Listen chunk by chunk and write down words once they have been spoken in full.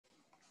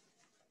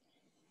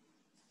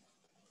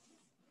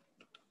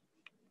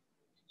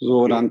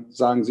So, dann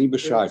sagen Sie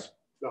Bescheid.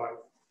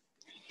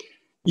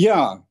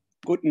 Ja,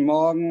 guten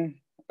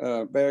Morgen,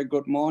 very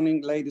good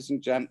morning, ladies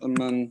and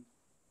gentlemen,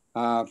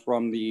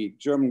 from the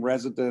German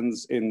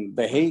residents in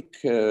The Hague,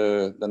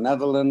 the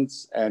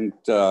Netherlands, and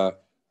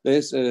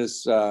this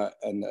is a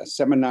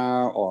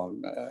seminar or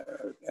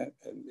an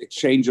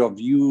exchange of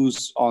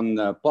views on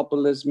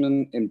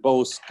populism in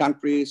both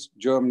countries,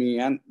 Germany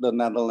and the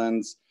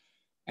Netherlands.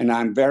 And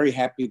I'm very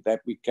happy that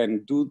we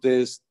can do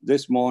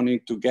this morning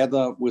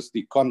together with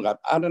the Konrad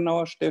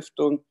Adenauer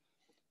Stiftung,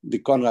 the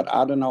Konrad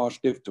Adenauer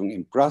Stiftung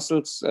in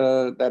Brussels,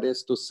 that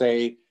is to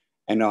say.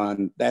 And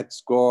on that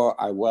score,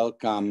 I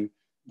welcome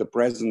the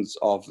presence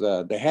of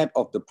the head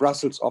of the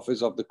Brussels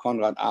office of the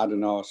Konrad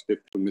Adenauer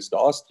Stiftung, Mr.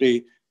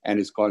 Ostri, and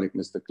his colleague,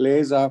 Mr.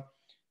 Gläser.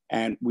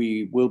 And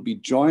we will be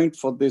joined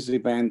for this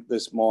event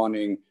this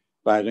morning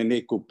by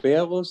René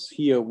Couperus,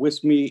 here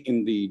with me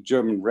in the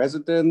German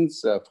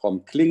residence from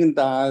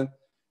Klingenthal,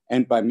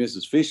 and by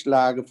Mrs.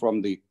 Fischlage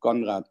from the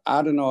Konrad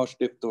Adenauer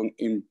Stiftung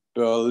in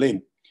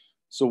Berlin.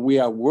 So we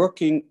are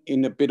working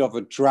in a bit of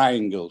a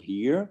triangle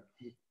here.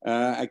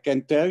 I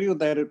can tell you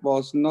that it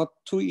was not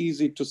too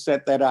easy to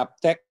set that up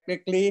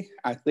technically.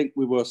 I think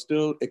we were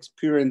still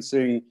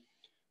experiencing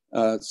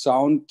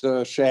sound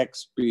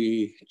checks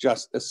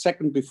just a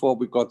second before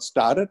we got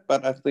started,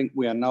 but I think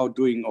we are now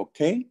doing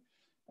okay.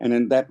 And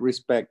in that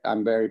respect,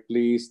 I'm very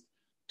pleased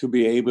to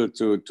be able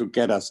to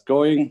get us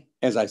going.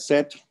 As I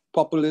said,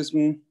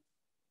 populism,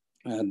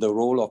 the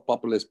role of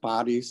populist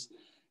parties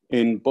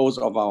in both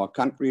of our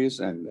countries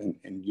and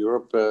in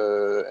Europe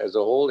as a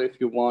whole, if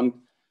you want.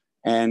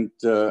 And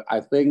I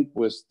think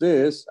with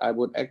this, I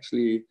would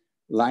actually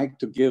like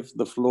to give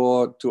the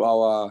floor to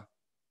our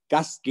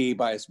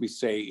Gastgeber, as we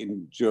say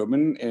in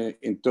German,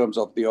 in terms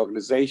of the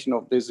organization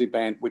of this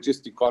event, which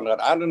is the Konrad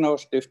Adenauer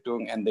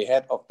Stiftung and the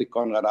head of the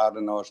Konrad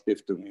Adenauer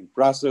Stiftung in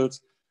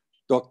Brussels,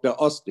 Dr.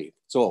 Ostri.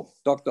 So,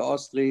 Dr.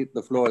 Ostri,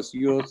 the floor is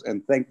yours,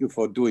 and thank you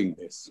for doing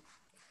this.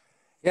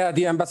 Yeah,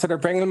 dear Ambassador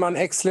Brengelmann,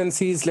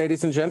 Excellencies,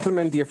 ladies and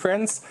gentlemen, dear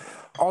friends.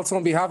 Also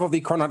on behalf of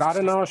the Konrad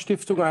Adenauer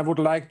Stiftung, I would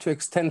like to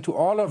extend to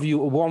all of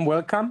you a warm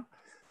welcome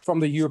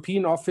from the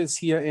European office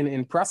here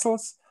in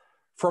Brussels.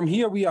 From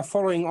here, we are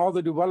following all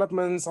the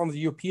developments on the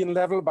European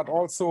level, but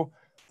also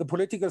the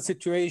political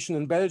situation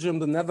in Belgium,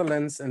 the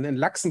Netherlands, and in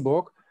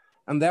Luxembourg.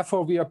 And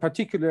therefore, we are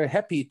particularly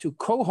happy to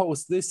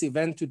co-host this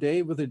event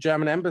today with the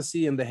German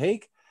Embassy in The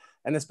Hague.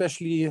 And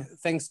especially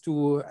thanks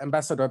to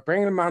Ambassador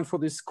Brengelmann for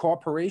this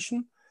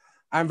cooperation.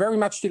 I'm very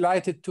much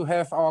delighted to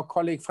have our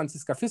colleague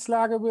Franziska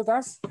Fischlage with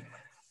us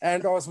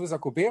and also Mr.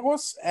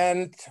 Couperus.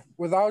 And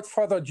without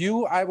further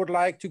ado, I would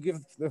like to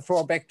give the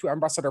floor back to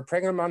Ambassador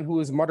Brengelmann,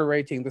 who is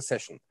moderating the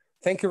session.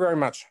 Thank you very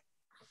much.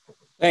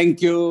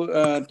 Thank you,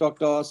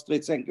 Dr.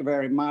 Ostri. Thank you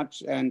very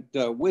much. And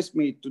with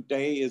me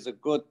today is a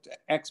good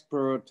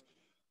expert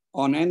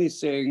on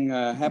anything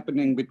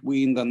happening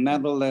between the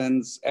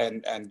Netherlands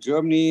and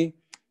Germany.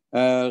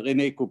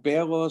 René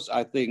Couperus,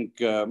 I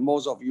think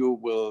most of you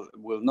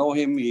will know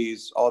him.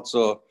 He's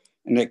also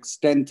an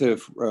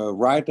extensive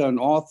writer and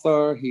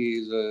author.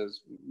 He's a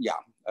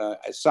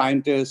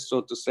scientist, so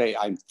to say,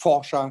 ein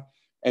Forscher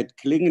at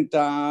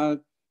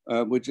Klingenthal,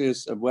 which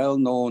is a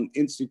well-known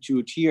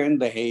institute here in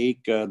The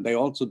Hague. They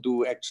also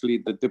do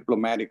actually the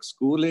diplomatic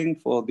schooling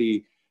for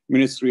the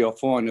Ministry of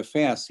Foreign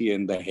Affairs here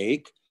in The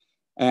Hague.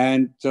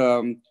 And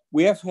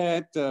we have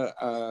had,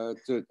 to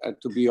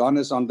be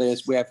honest on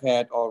this, we have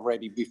had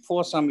already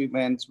before some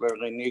events where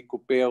René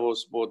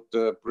Couperus would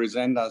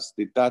present us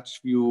the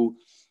Dutch view.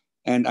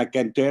 And I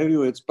can tell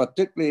you it's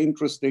particularly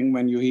interesting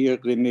when you hear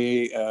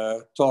René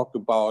talk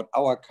about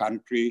our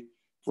country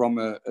from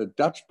a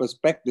Dutch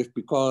perspective,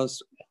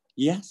 because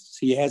yes,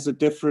 he has a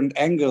different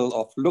angle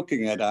of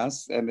looking at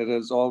us, and it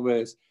is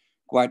always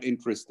quite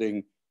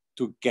interesting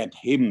to get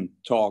him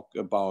talk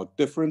about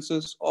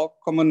differences or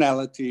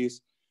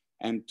commonalities.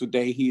 And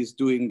today he is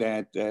doing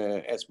that,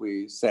 as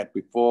we said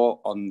before,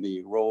 on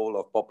the role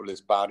of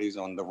populist parties,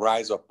 on the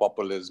rise of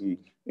populism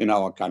in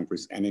our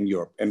countries and in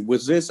Europe. And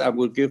with this, I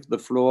will give the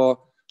floor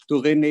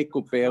to René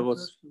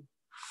Couperus.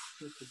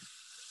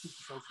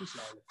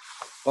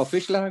 Frau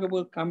Fischlage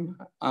will come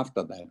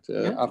after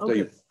that, after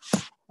you.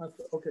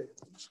 Okay,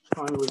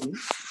 fine with me.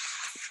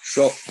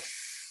 So,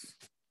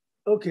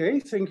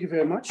 okay, thank you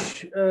very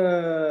much.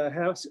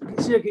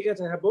 Sehr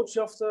geehrter Herr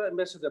Botschafter,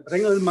 Ambassador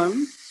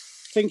Brengelmann,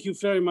 thank you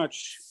very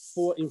much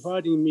for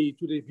inviting me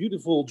to this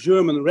beautiful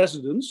German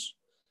residence.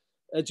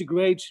 It's a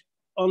great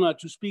honor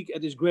to speak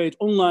at this great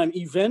online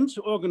event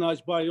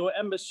organized by your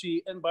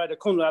embassy and by the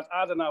Konrad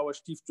Adenauer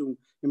Stiftung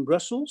in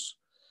Brussels.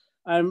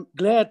 I'm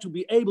glad to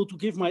be able to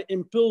give my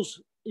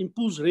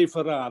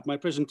Impulsreferat, my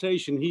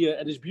presentation here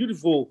at this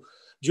beautiful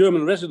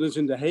German residence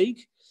in The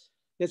Hague.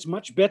 That's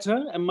much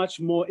better and much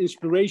more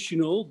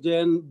inspirational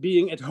than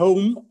being at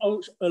home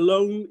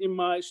alone in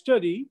my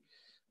study.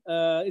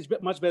 It's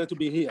much better to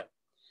be here.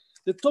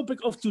 The topic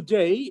of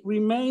today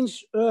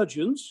remains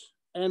urgent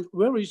and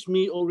worries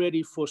me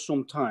already for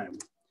some time.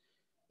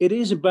 It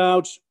is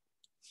about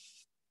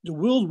the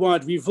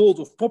worldwide revolt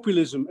of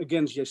populism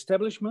against the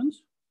establishment.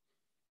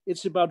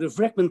 It's about the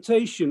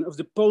fragmentation of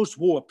the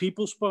post-war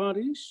people's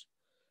parties,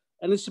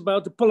 and it's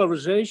about the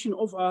polarization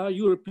of our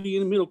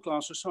European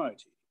middle-class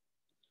society.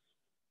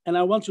 And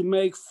I want to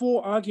make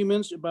 4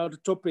 arguments about the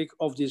topic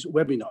of this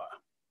webinar.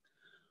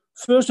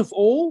 First of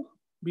all,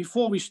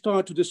 before we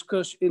start to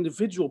discuss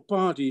individual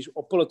parties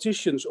or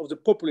politicians of the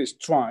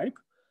populist tribe,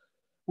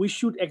 we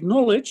should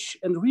acknowledge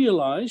and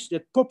realize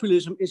that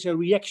populism is a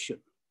reaction.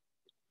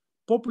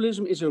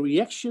 Populism is a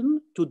reaction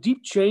to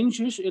deep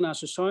changes in our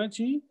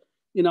society,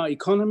 in our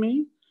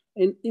economy,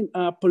 and in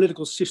our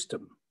political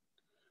system.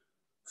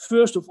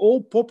 First of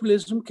all,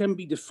 populism can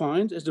be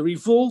defined as the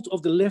revolt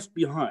of the left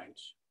behind,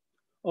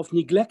 of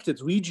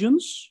neglected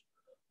regions,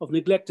 of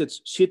neglected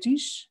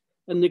cities,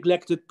 and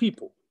neglected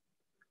people.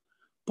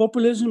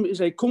 Populism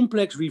is a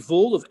complex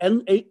revolt of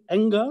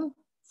anger,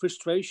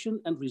 frustration,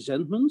 and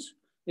resentment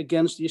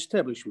against the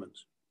establishment.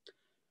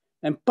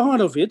 And part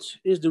of it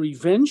is the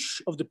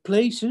revenge of the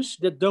places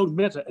that don't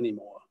matter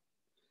anymore,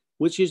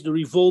 which is the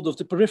revolt of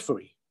the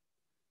periphery.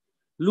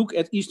 Look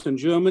at Eastern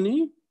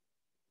Germany,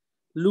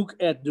 look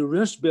at the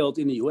Rust Belt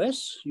in the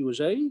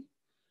USA,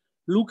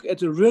 look at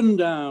the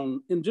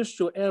rundown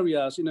industrial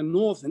areas in the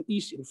north and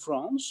east in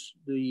France,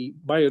 the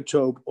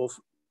biotope of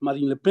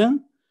Marine Le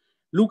Pen,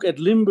 look at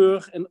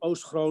Limburg and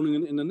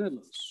Oost-Groningen in the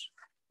Netherlands.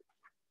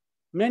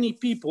 Many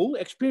people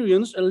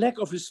experience a lack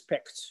of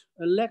respect,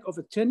 a lack of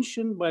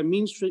attention by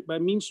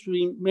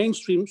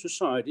mainstream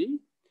society,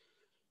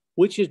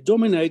 which is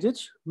dominated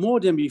more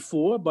than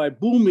before by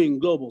booming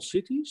global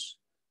cities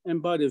and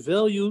by the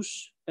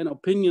values and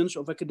opinions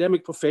of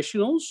academic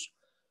professionals,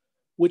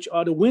 which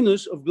are the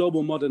winners of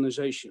global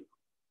modernization.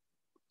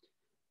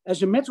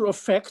 As a matter of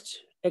fact,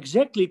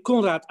 exactly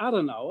Konrad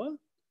Adenauer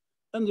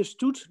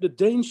understood the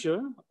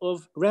danger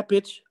of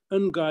rapid,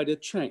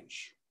 unguided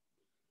change.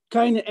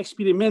 Keine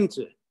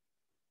Experimente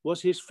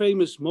was his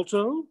famous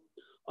motto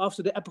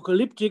after the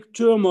apocalyptic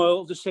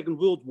turmoil of the Second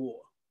World War.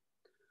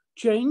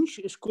 Change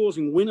is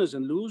causing winners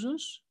and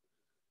losers,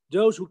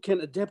 those who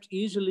can adapt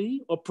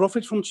easily or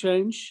profit from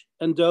change,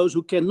 and those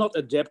who cannot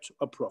adapt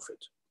or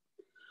profit.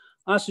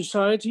 Our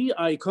society,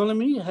 our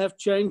economy have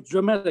changed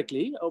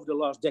dramatically over the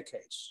last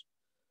decades.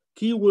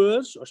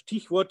 Keywords or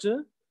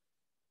stichworte,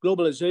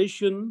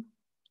 globalization,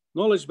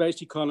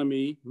 knowledge-based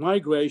economy,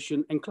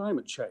 migration, and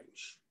climate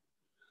change.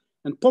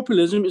 And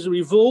populism is a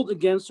revolt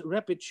against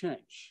rapid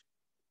change.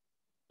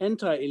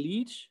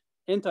 Anti-elite,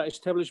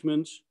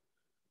 anti-establishment,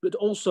 but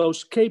also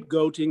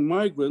scapegoating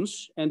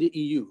migrants and the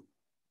EU.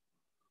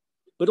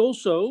 But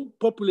also,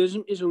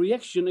 populism is a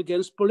reaction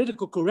against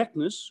political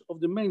correctness of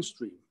the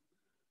mainstream.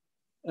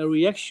 A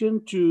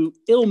reaction to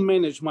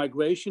ill-managed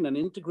migration and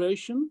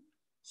integration.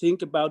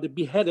 Think about the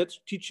beheaded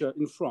teacher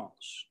in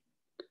France.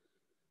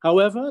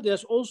 However,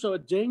 there's also a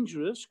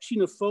dangerous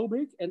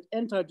xenophobic and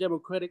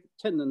anti-democratic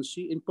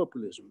tendency in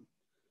populism,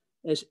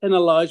 as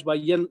analyzed by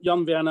Jan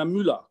Werner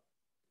Müller.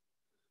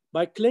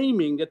 By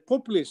claiming that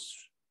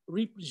populists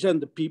represent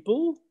the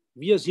people,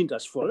 wir sind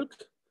das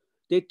Volk,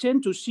 they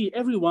tend to see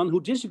everyone who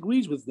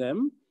disagrees with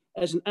them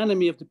as an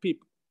enemy of the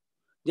people.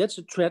 That's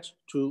a threat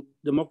to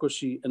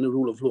democracy and the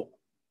rule of law.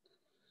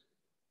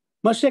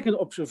 My second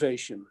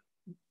observation,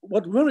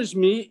 what worries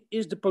me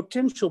is the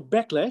potential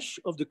backlash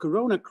of the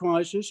corona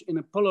crisis in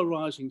a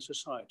polarizing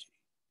society.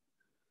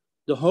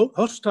 The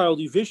hostile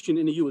division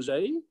in the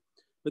USA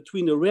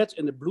between the red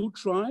and the blue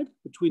tribe,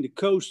 between the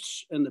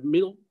coasts and the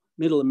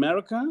middle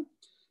America,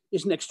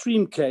 is an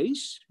extreme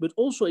case, but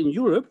also in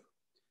Europe,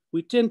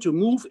 we tend to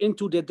move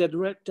into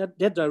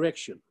that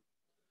direction,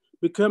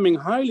 becoming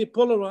highly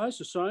polarized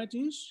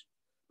societies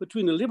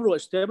between the liberal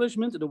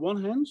establishment on the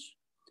one hand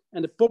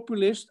and the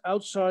populist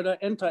outsider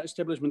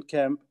anti-establishment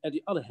camp at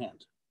the other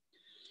hand.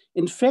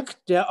 In fact,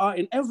 there are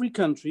in every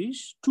country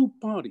 2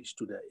 parties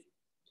today.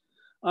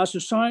 Our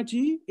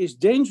society is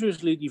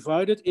dangerously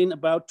divided in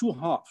about 2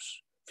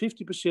 halves,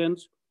 50%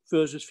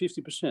 versus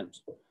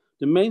 50%.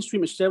 The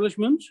mainstream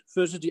establishment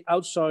versus the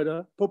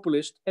outsider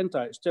populist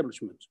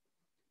anti-establishment.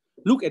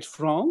 Look at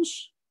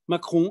France,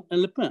 Macron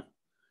and Le Pen.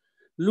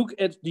 Look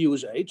at the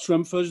USA,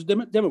 Trump versus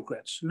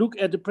Democrats. Look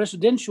at the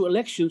presidential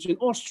elections in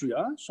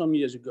Austria some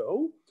years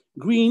ago,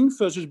 green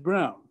versus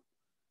brown.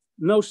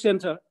 No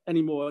center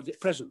anymore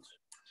present.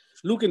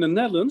 Look in the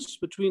Netherlands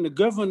between the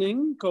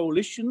governing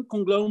coalition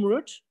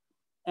conglomerate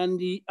and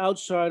the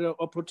outsider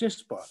or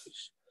protest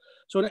parties.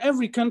 So in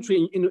every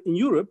country in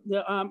Europe,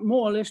 there are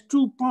more or less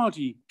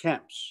 2-party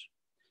camps.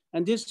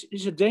 And this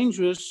is a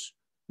dangerous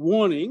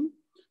warning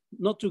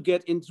not to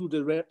get into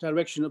the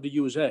direction of the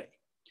USA.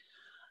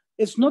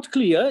 It's not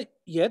clear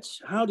yet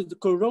how the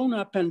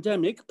corona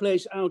pandemic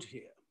plays out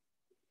here.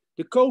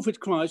 The COVID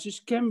crisis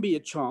can be a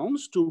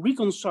chance to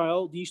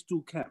reconcile these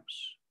 2 camps,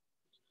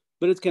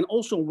 but it can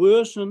also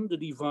worsen the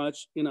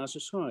divides in our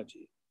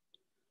society.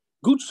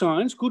 Good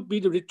signs could be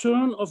the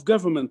return of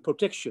government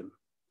protection.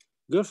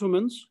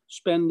 Governments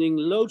spending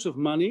loads of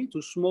money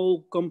to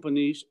small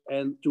companies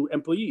and to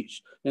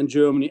employees in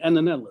Germany and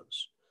the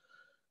Netherlands.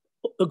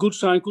 A good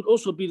sign could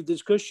also be the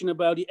discussion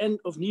about the end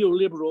of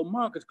neoliberal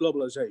market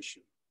globalization,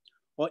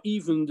 or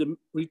even the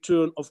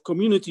return of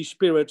community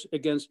spirit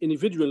against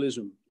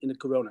individualism in the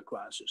corona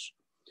crisis.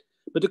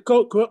 But the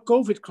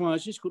COVID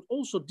crisis could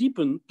also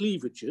deepen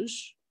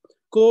cleavages,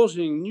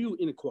 causing new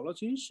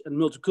inequalities and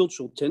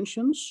multicultural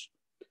tensions,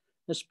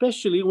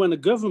 especially when a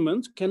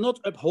government cannot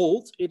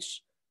uphold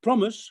its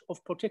promise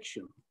of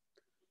protection.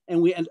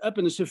 And we end up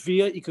in a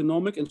severe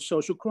economic and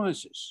social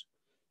crisis.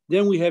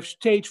 Then we have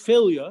state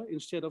failure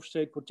instead of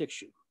state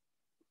protection.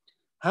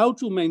 How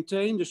to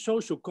maintain the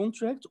social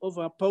contract of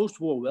our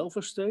post-war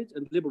welfare state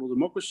and liberal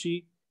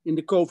democracy in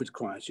the COVID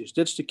crisis?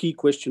 That's the key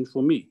question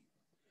for me.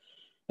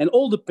 And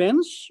all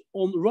depends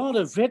on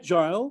rather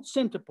fragile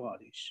center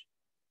parties,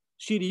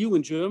 CDU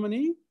in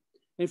Germany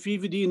and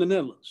VVD in the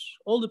Netherlands.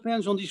 All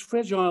depends on these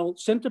fragile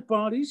center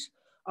parties.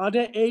 Are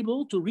they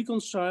able to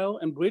reconcile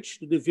and bridge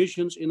the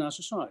divisions in our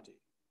society?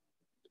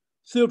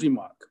 Third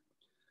remark.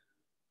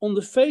 On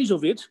the face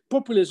of it,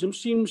 populism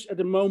seems at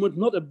the moment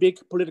not a big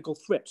political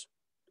threat.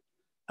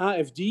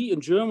 AfD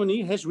in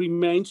Germany has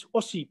remained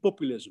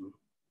Ossi-populism.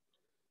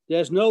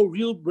 There's no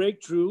real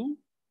breakthrough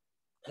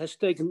has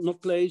taken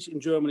not place in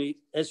Germany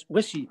as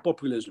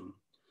Wessi-populism.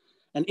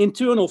 And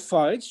internal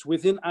fights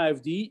within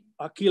AfD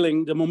are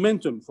killing the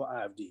momentum for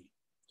AfD.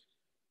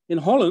 In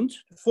Holland,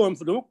 Forum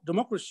for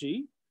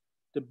Democracy,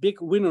 the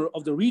big winner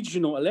of the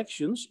regional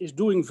elections, is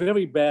doing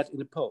very bad in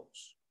the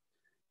polls.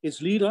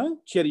 Its leader,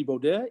 Thierry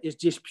Baudet, is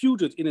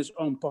disputed in his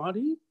own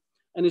party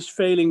and is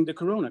failing the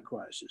corona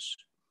crisis.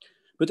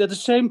 But at the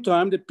same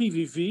time, the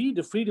PVV,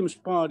 the Freedoms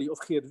Party of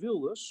Geert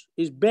Wilders,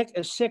 is back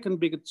as second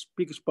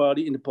biggest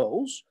party in the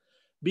polls,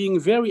 being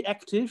very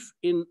active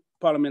in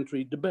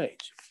parliamentary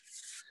debate.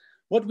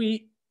 What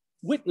we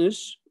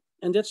witness,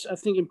 and that's, I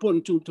think,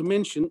 important to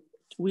mention,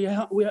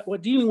 we're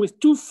dealing with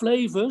two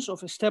flavors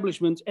of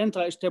establishment,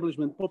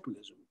 anti-establishment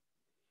populism.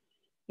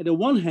 On the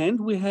one hand,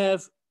 we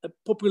have a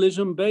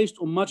populism based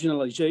on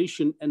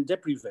marginalization and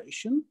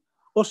deprivation,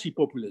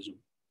 Ossi-populism.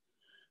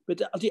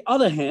 But on the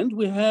other hand,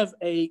 we have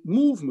a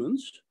movement,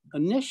 a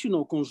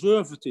national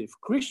conservative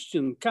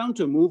Christian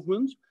counter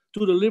movement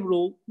to the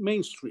liberal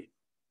mainstream.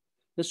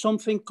 There's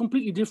something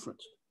completely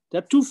different. There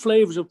are two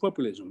flavors of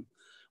populism,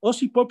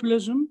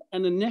 Ossi-populism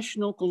and a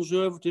national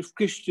conservative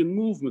Christian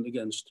movement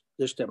against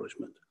the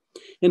establishment.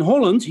 In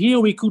Holland, here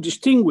we could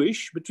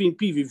distinguish between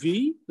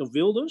PVV of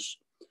Wilders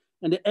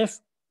and the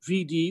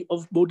FVD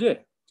of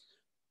Baudet.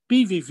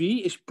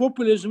 PVV is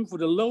populism for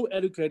the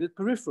low-educated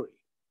periphery.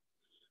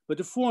 But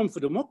the Forum for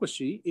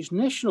Democracy is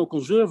national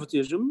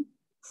conservatism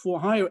for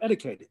higher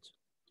educated.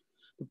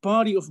 The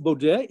party of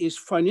Baudet is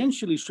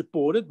financially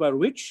supported by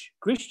rich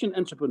Christian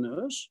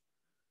entrepreneurs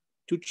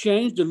to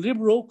change the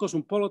liberal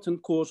cosmopolitan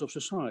course of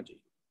society.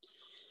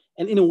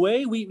 And in a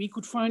way, we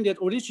could find that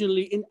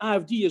originally in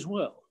AfD as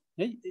well.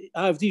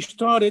 AfD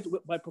started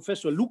by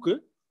Professor Lucke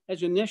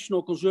as a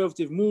national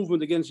conservative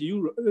movement against the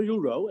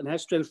euro and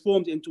has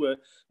transformed into an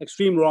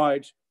extreme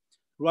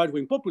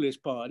right-wing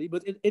populist party.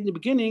 But in the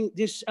beginning,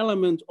 this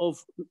element of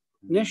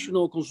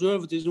national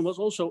conservatism was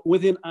also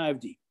within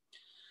AfD.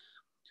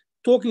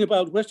 Talking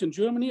about Western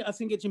Germany, I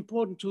think it's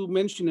important to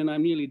mention, and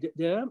I'm nearly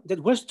there,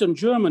 that Western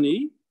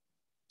Germany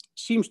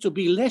seems to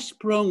be less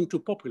prone to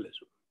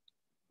populism.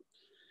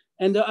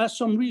 And there are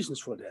some reasons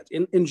for that.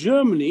 In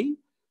Germany,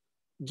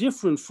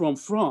 different from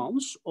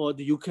France or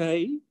the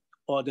UK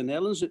or the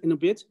Netherlands in a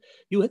bit,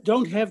 you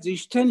don't have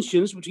these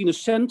tensions between a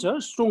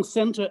center, strong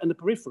center, and the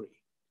periphery.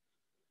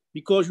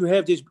 Because you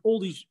have all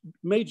these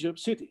major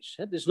cities.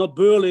 There's not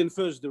Berlin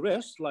versus the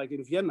rest, like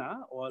in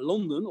Vienna or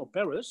London or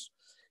Paris.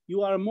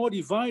 You are more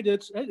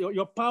divided,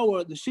 your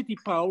power, the city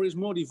power is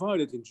more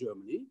divided in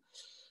Germany.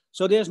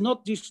 So there's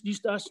not these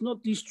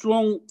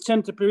strong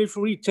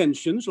center-periphery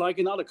tensions like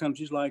in other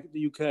countries like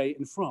the UK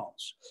and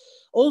France.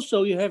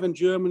 Also, you have in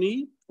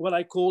Germany what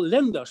I call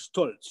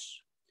Länderstolz.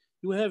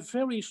 You have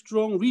very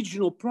strong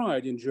regional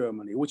pride in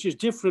Germany, which is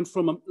different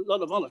from a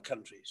lot of other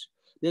countries.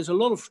 There's a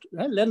lot of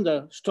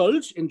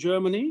Länderstolz in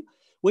Germany,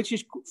 which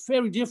is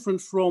very different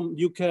from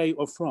UK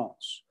or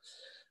France.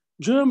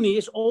 Germany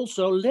is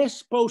also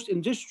less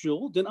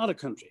post-industrial than other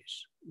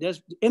countries. The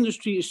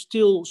industry is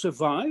still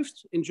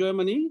survived in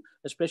Germany,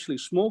 especially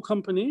small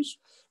companies.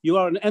 You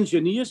are an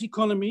engineer's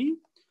economy.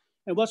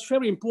 And what's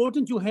very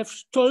important, you have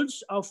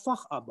Stolz auf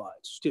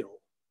Facharbeit still.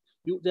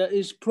 There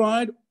is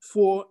pride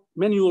for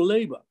manual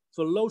labor,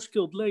 for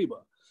low-skilled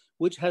labor,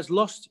 which has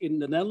lost in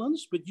the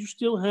Netherlands, but you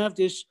still have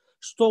this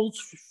Stolz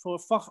for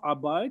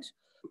Facharbeit,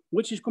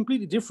 which is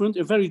completely different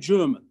and very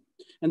German.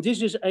 And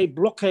this is a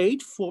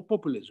blockade for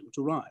populism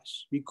to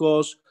rise,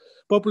 because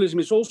populism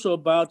is also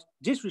about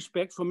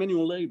disrespect for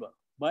manual labor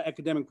by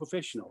academic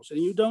professionals.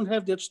 And you don't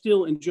have that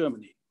still in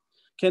Germany.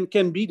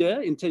 Can be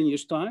there in 10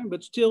 years' time,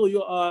 but still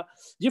you are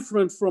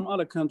different from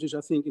other countries,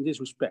 I think, in this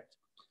respect.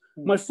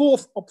 My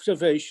fourth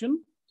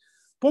observation,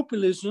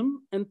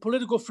 populism and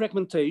political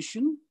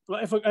fragmentation.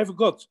 Well, I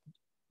forgot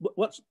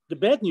what's the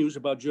bad news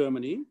about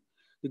Germany.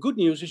 The good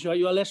news is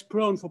you are less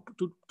prone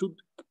to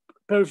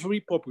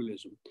periphery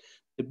populism.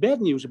 The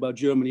bad news about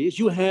Germany is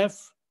you have,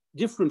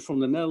 different from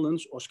the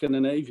Netherlands or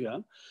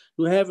Scandinavia,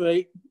 you have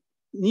a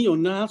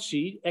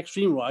neo-Nazi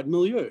extreme right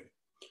milieu,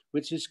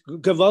 which is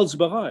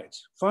gewaltsbereit,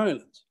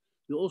 violent.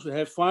 You also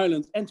have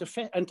violent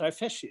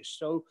anti-fascists.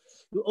 So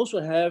you also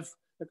have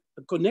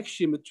a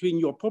connection between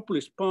your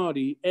populist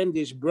party and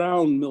this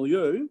brown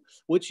milieu,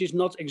 which is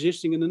not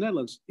existing in the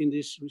Netherlands in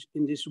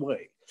this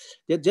way.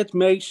 That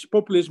makes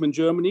populism in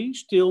Germany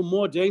still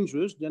more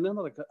dangerous than in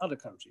other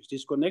countries.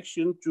 This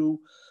connection to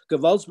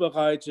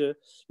gewaltsbereite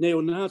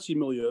neo-Nazi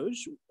milieus,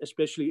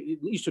 especially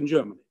in Eastern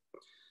Germany.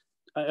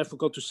 I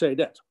forgot to say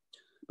that.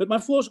 But my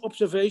fourth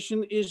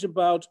observation is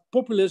about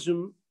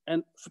populism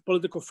and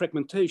political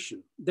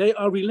fragmentation. They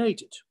are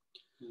related.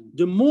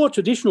 The more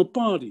traditional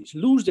parties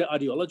lose their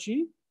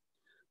ideology,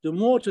 the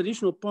more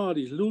traditional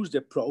parties lose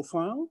their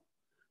profile,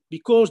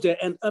 because they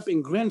end up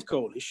in grand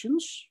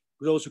coalitions,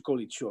 große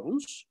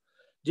Koalitions,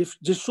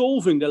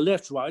 dissolving the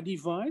left-right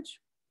divide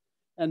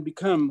and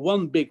become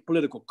one big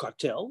political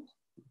cartel,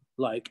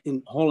 like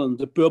in Holland,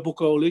 the purple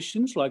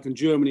coalitions, like in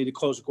Germany, the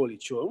große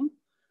Koalition,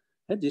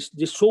 and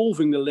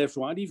dissolving the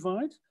left-right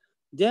divide.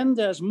 Then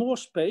there's more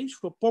space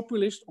for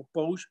populist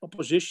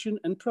opposition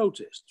and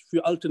protest,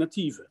 für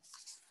Alternatieven.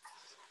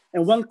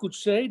 And one could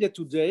say that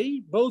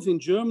today, both in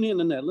Germany and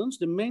the Netherlands,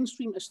 the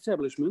mainstream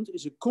establishment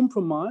is a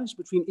compromise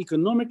between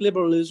economic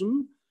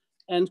liberalism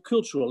and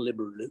cultural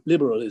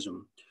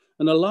liberalism,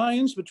 an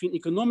alliance between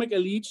economic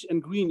elites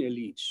and green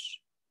elites.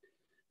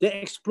 They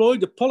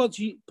exploit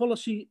the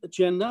policy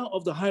agenda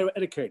of the higher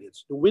educated,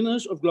 the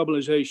winners of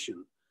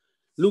globalization.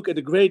 Look at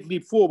the great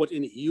leap forward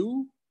in the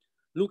EU.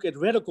 Look at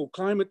radical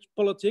climate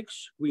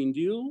politics, Green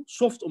Deal,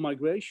 soft on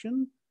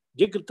migration,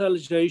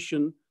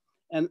 digitalization,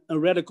 and a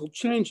radical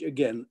change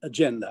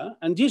agenda.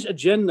 And this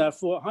agenda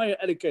for higher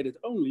educated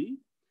only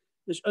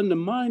is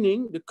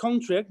undermining the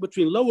contract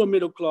between lower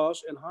middle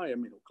class and higher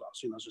middle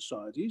class in our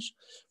societies,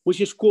 which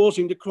is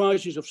causing the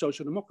crisis of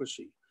social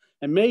democracy,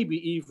 and maybe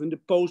even the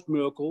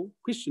post-Merkel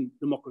Christian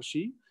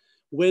democracy,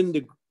 when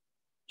the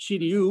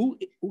CDU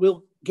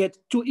will get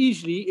too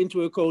easily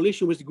into a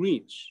coalition with the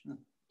Greens.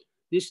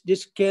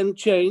 This can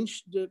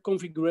change the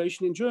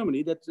configuration in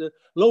Germany, that the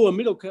lower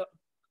middle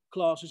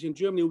classes in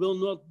Germany will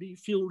not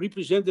feel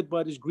represented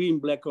by this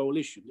green-black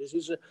coalition. This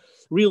is a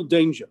real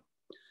danger.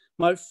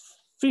 My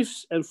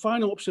fifth and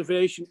final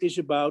observation is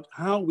about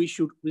how we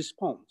should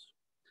respond.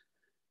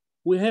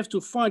 We have to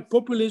fight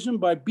populism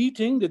by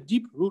beating the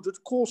deep-rooted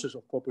causes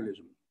of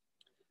populism.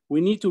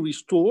 We need to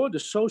restore the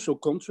social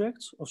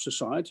contract of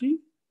society,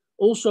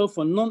 also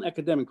for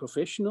non-academic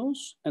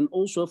professionals and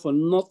also for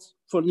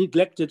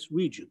neglected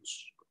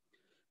regions.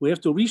 We have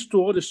to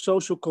restore the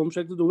social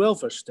contract of the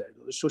welfare state,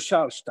 the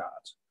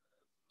Sozialstaat.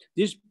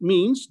 This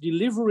means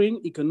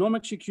delivering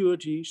economic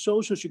security,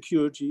 social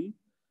security,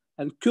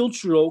 and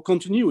cultural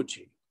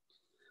continuity.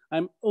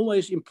 I'm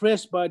always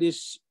impressed by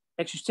this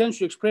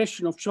existential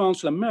expression of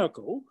Chancellor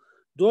Merkel,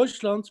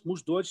 Deutschland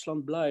muss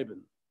Deutschland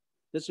bleiben.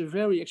 That's a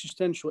very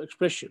existential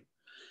expression.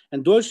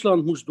 And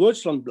Deutschland muss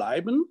Deutschland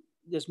bleiben,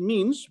 this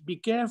means be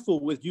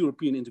careful with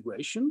European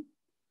integration.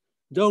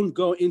 Don't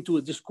go into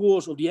a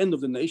discourse of the end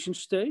of the nation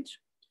state.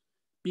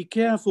 Be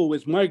careful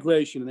with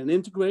migration and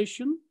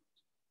integration.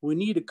 We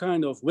need a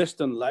kind of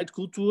Western light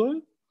culture,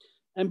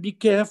 and be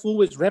careful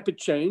with rapid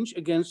change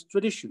against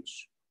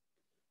traditions,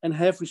 and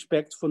have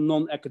respect for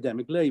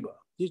non-academic labor.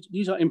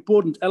 These are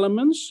important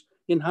elements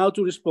in how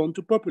to respond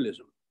to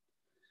populism.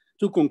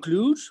 To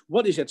conclude,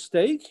 what is at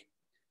stake?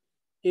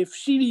 If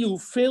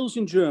CDU fails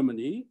in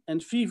Germany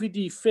and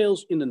VVD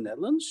fails in the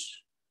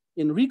Netherlands,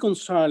 in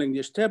reconciling the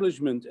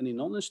establishment and the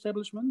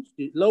non-establishment,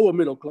 the lower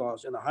middle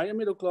class and the higher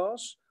middle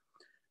class,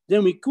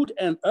 then we could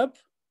end up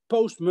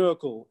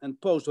post-Merkel and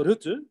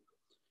post-Rutte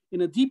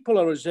in a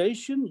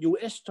depolarization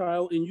US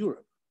style in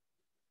Europe,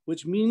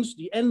 which means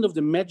the end of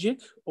the magic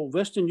of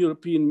Western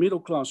European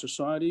middle-class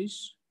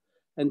societies.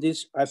 And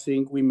this, I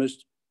think, we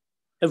must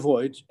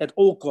avoid at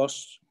all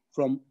costs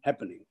from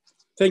happening.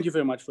 Thank you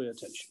very much for your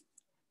attention.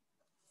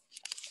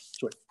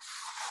 Sorry.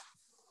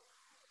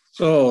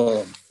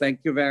 So, thank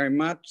you very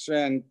much.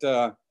 And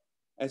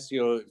as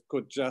you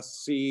could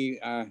just see,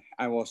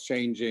 I was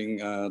changing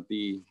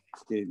the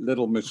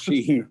little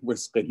machine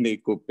with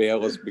René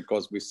Couperus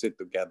because we sit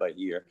together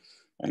here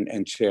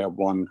and share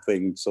one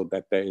thing so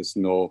that there is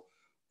no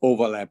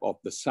overlap of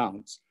the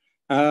sounds.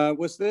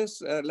 With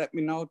this, let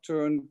me now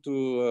turn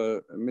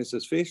to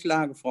Mrs.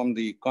 Fischlage from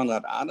the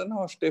Konrad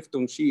Adenauer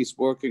Stiftung. She is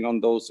working on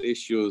those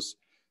issues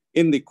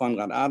in the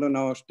Konrad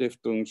Adenauer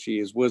Stiftung. She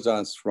is with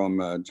us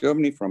from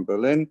Germany, from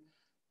Berlin.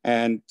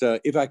 And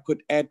if I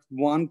could add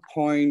one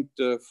point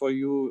for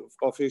you,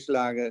 Frau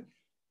Fischlage,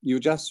 you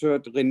just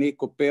heard René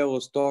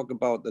Couperus talk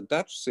about the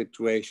Dutch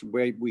situation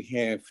where we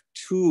have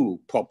two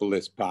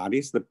populist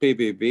parties, the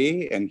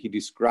PVV, and he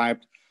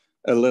described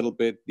a little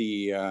bit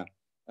the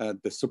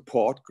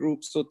support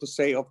group, so to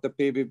say, of the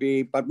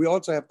PVV. But we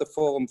also have the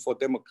Forum for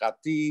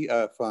Democratie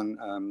from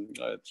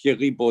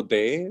Thierry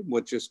Baudet,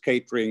 which is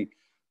catering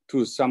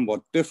to a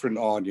somewhat different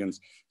audience.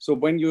 So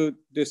when you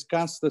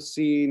discuss the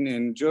scene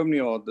in Germany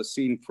or the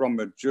scene from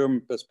a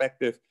German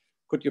perspective,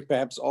 could you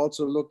perhaps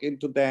also look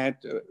into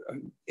that?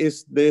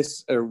 Is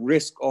this a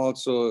risk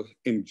also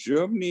in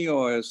Germany,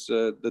 or is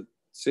the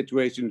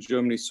situation in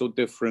Germany so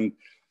different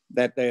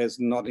that there's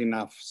not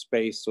enough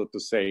space, so to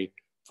say,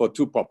 for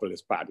two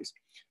populist parties.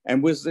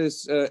 And with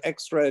this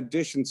extra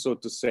addition, so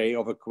to say,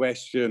 of a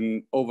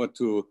question over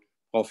to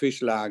Frau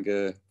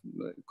Fischlage,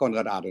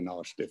 Konrad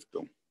Adenauer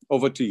Stiftung.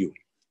 Over to you.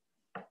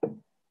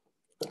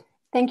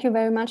 Thank you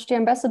very much, dear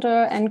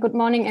Ambassador, and good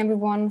morning,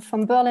 everyone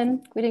from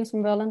Berlin. Greetings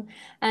from Berlin.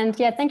 And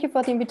yeah, thank you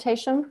for the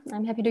invitation.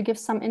 I'm happy to give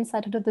some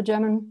insight into the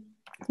German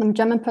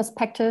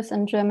perspectives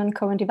and German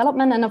current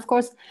development. And of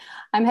course,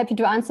 I'm happy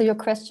to answer your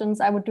questions.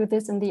 I would do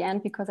this in the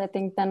end because I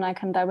think then I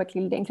can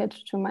directly link it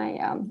to my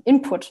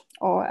input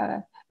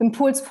or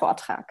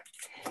Impulsvortrag,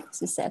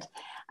 as you said.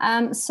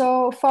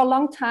 So for a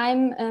long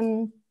time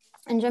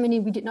in Germany,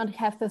 we did not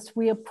have this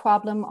real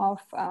problem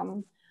of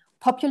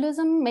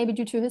populism, maybe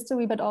due to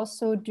history, but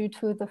also due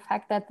to the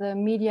fact that the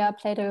media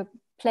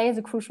plays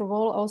a crucial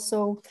role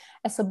also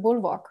as a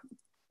bulwark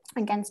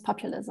against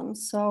populism.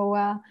 So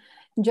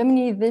in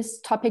Germany, this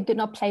topic did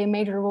not play a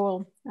major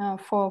role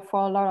for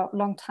a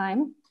long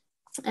time.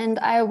 And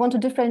I want to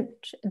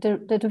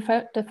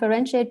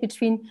differentiate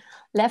between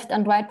left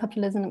and right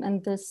populism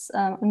in this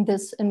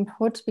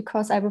input,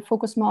 because I will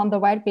focus more on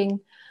the right-wing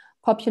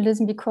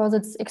populism because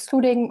it's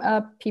excluding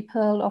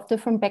people of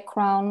different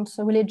backgrounds,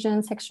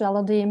 religion,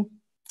 sexuality,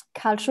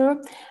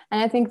 culture.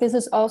 And I think this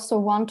is also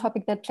one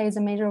topic that plays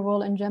a major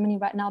role in Germany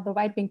right now, the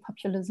right-wing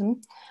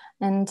populism.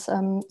 And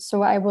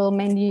so I will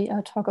mainly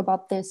talk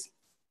about this.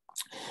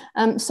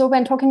 So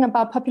when talking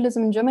about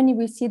populism in Germany,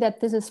 we see that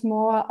this is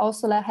more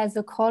also has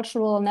a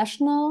cultural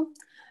national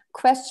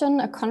question,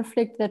 a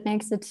conflict that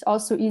makes it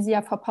also easier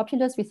for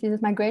populists. We see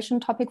this migration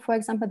topic, for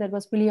example, that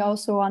was really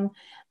also on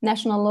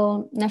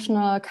national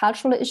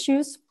cultural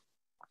issues.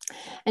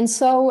 And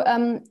so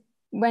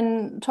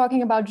when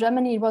talking about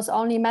Germany, it was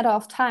only a matter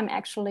of time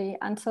actually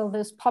until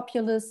this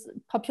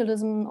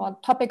populism or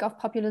topic of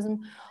populism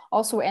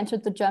also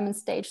entered the German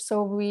stage.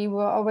 So we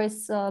were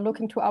always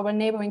looking to our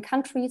neighboring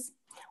countries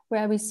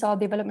where we saw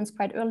developments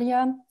quite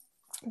earlier.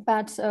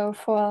 But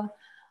for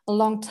a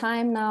long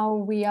time now,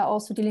 we are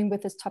also dealing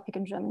with this topic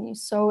in Germany.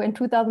 So in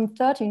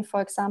 2013,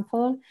 for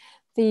example,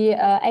 the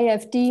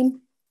AfD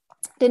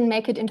didn't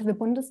make it into the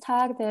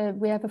Bundestag.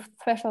 We have a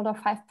threshold of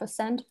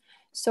 5%.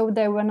 So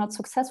they were not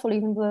successful,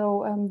 even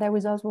though their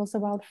result was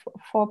about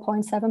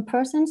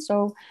 4.7%.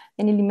 So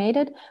they nearly made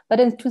it. But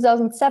in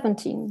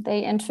 2017,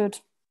 they entered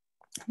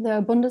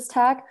the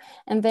Bundestag,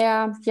 and they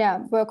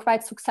were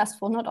quite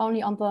successful, not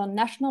only on the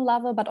national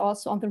level, but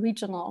also on the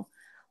regional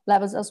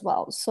levels as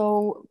well.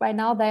 So right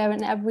now they are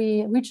in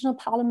every regional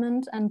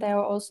parliament, and they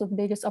are also the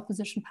biggest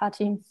opposition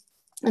party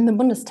in the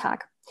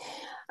Bundestag.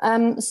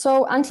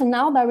 So until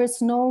now, there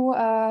is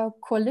no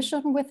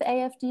coalition with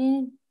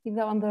AfD,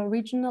 either on the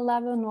regional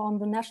level nor on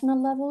the national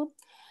level.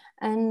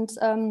 And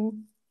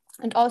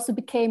it also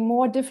became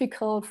more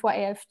difficult for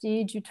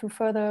AfD due to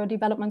further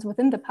developments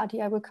within the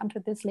party. I will come to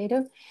this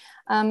later.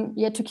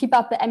 To keep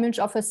up the image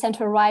of a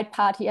center-right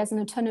party as an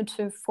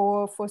alternative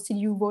for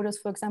CDU voters,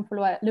 for example,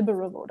 or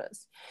liberal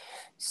voters.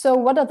 So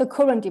what are the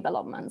current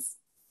developments?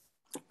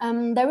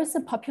 There is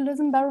a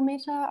populism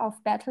barometer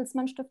of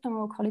Bertelsmann Stiftung,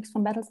 or colleagues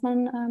from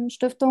Bertelsmann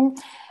Stiftung.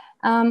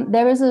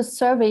 There is a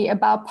survey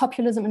about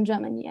populism in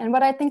Germany. And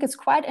what I think is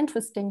quite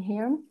interesting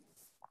here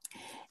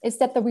is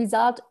that the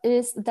result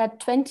is that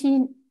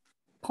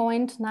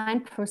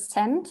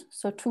 20.9%,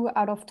 so 2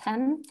 out of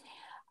 10,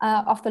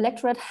 of the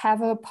electorate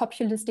have a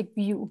populistic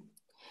view.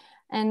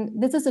 And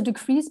this is a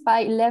decrease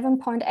by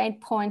 11.8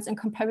 points in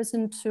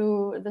comparison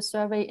to the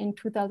survey in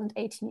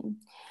 2018.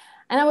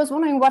 And I was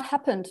wondering what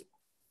happened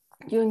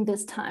during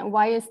this time.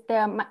 Why is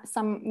there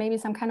maybe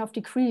some kind of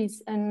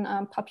decrease in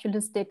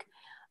populistic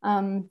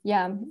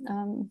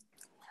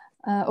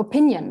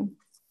opinion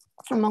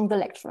among the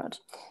electorate?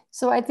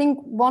 So I think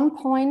one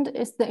point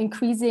is the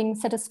increasing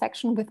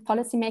satisfaction with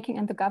policymaking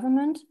and the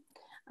government.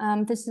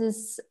 This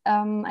is,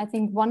 I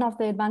think, one of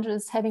the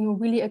advantages, having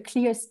really a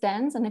clear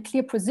stance and a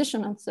clear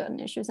position on certain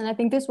issues. And I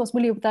think this was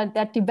really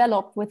that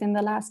developed within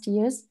the last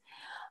years.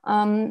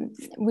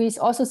 We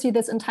also see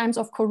this in times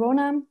of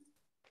Corona,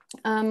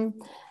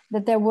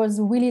 that there was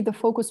really the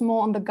focus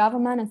more on the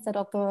government instead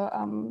of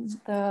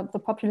the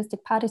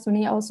populistic parties.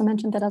 René also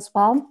mentioned that as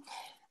well.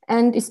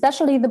 And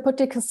especially the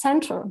political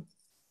center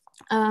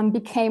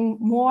became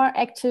more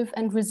active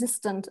and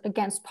resistant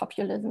against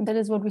populism. That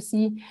is what we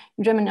see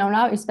in Germany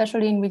now,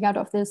 especially in regard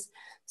of this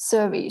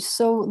survey.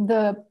 So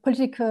the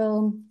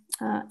political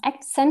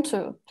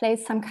center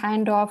plays some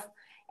kind of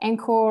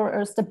anchor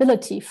or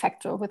stability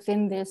factor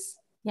within this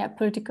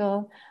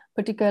political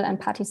and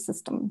party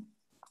system.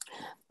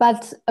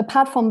 But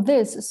apart from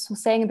this, so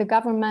saying the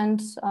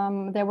government,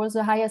 there was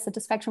a higher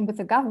satisfaction with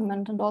the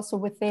government and also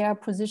with their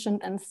position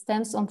and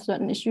stance on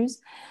certain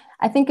issues.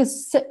 I think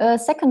a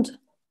second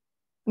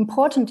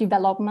important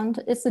development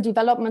is the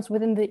developments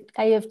within the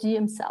AfD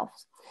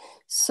themselves.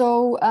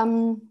 So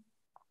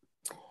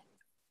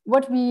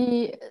what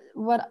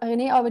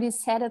René already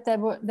said, that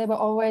they were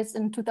always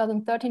in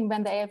 2013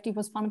 when the AfD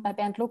was founded by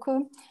Bernd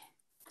Lucke.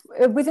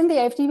 Within the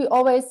AfD, we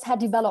always had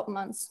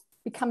developments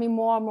becoming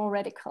more and more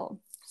radical.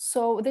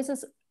 So this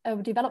is a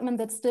development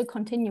that's still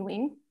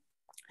continuing.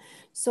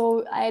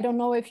 So I don't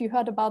know if you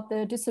heard about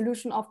the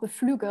dissolution of the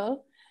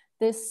Flügel,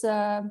 this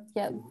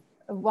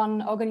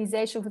one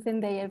organization within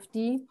the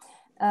AfD.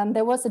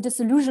 There was a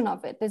dissolution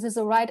of it. This is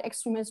a right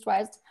extremist,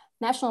 right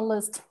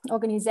nationalist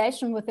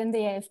organization within the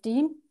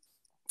AfD.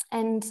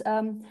 And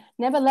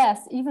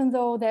nevertheless, even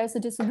though there's a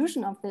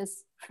dissolution of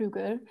this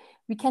Flügel,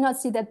 we cannot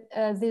see that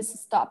this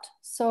stopped.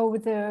 So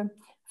with the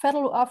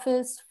Federal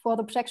Office for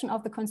the Protection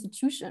of the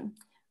Constitution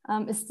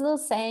is still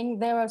saying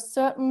there are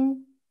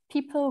certain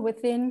people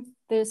within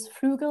this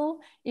Flügel,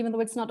 even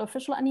though it's not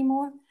official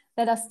anymore,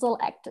 that are still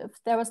active.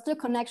 There are still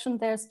connections,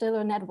 there's still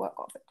a network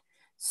of it.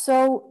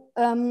 So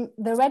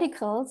the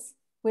radicals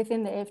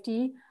within the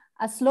AfD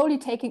are slowly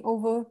taking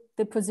over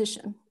the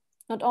position,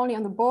 not only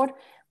on the board,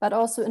 but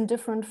also in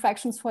different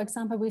fractions. For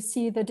example, we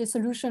see the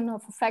dissolution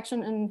of a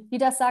fraction in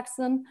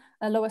Niedersachsen,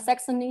 Lower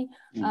Saxony,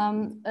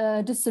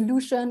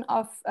 dissolution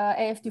of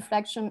AfD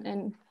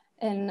fraction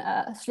in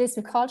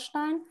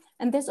Schleswig-Holstein.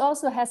 And this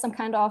also has some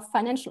kind of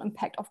financial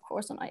impact, of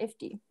course, on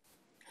AfD.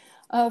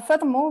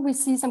 Furthermore, we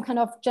see some kind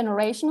of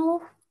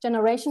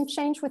generation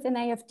change within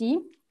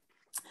AfD.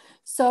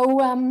 So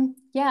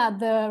yeah,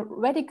 the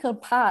radical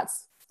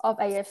parts of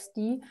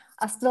AfD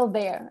are still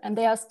there and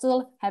they are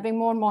still having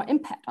more and more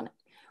impact on it.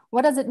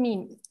 What does it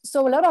mean?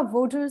 So a lot of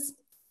voters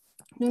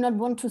do not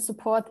want to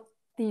support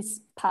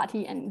this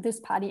party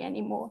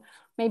anymore,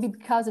 maybe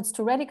because it's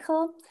too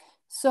radical.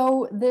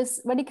 So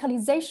this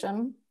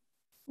radicalization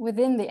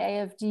within the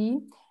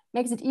AfD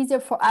makes it easier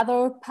for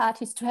other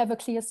parties to have a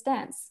clear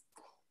stance.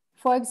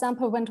 For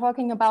example, when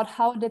talking about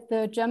how did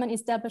the German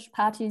established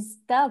parties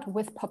dealt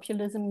with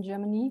populism in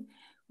Germany,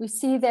 we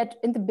see that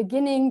in the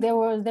beginning, they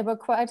were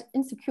quite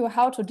insecure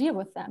how to deal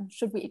with them.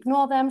 Should we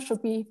ignore them?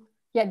 Should we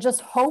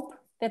just hope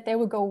that they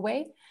will go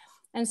away?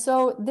 And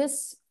so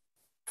this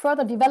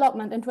further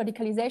development and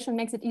radicalization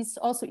makes it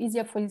also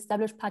easier for the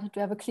established party to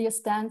have a clear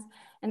stance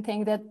and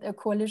think that a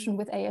coalition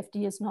with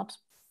AfD is not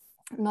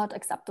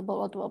acceptable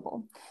or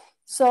doable.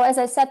 So as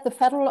I said, the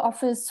Federal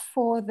Office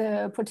for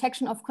the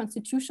Protection of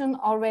Constitution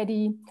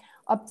already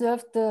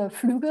observed the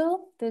Flügel,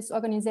 this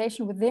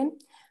organization within,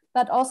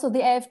 but also the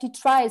AfD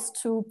tries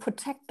to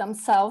protect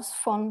themselves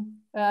from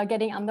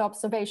getting under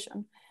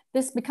observation.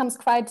 This becomes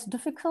quite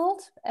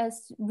difficult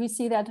as we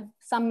see that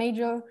some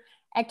major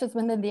actors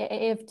within the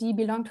AfD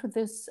belong to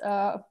this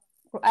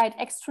right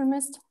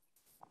extremist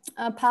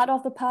part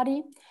of the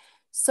party.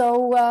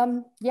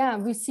 So yeah,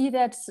 we see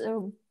that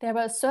there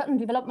were certain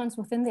developments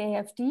within the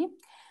AfD,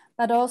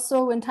 but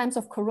also in times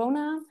of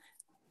Corona,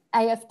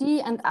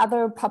 AfD and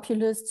other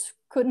populists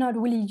could not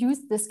really use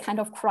this kind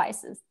of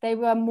crisis. They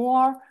were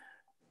more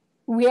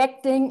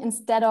reacting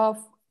instead of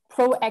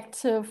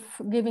proactive,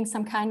 giving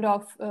some kind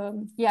of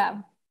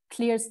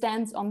clear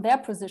stance on their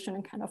position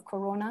in kind of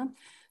Corona.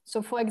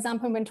 So for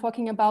example, when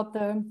talking about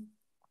the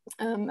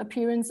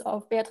appearance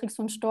of Beatrix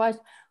von Storch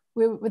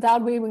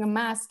without wearing a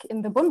mask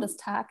in the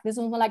Bundestag, this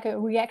was more like a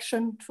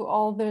reaction to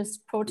all this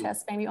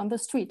protests maybe on the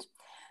street,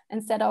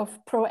 instead of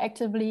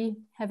proactively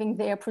having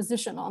their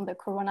position on the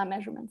Corona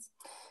measurements.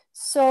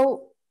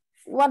 So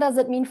what does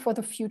it mean for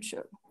the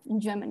future in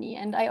Germany?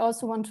 And I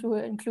also want to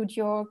include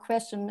your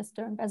question,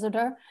 Mr.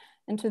 Ambassador,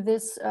 into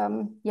this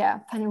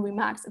final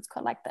remarks, it's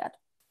called like that.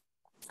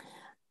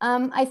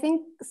 I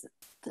think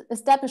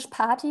established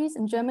parties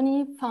in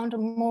Germany found a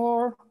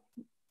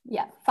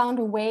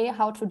way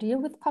how to deal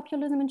with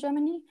populism in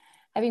Germany,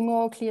 having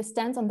more clear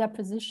stance on their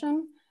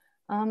position.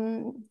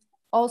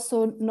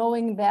 Also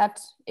knowing that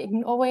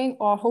ignoring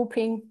or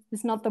hoping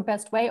is not the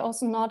best way,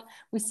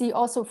 we see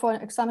also, for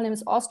example, in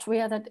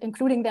Austria, that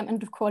including them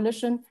into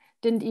coalition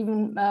didn't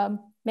even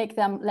make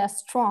them less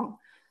strong.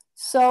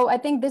 So I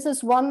think this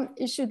is one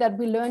issue that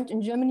we learned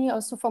in Germany,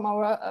 also from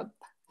our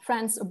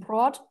friends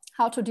abroad,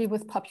 how to deal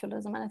with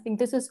populism. And I think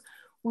this is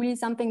really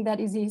something that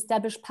the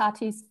established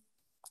parties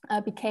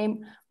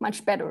became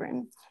much better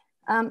in.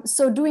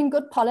 So doing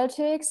good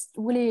politics,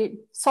 really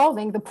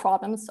solving the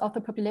problems of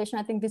the population,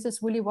 I think this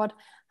is really what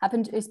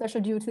happened,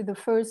 especially due to the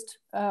first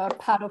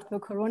part of the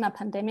Corona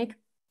pandemic,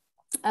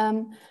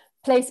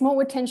 place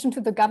more attention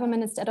to the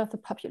government instead of the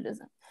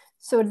populism.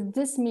 So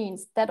this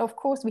means that, of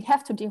course, we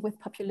have to deal with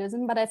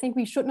populism, but I think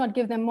we should not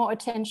give them more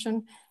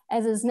attention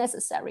as is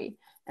necessary.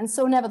 And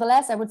so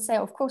nevertheless, I would say,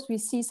 of course, we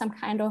see some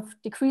kind of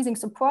decreasing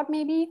support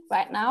maybe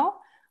right now.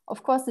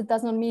 Of course, it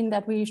does not mean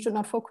that we should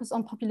not focus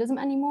on populism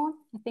anymore.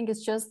 I think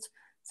it's just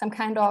some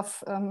kind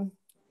of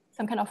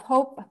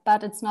hope,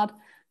 but it's not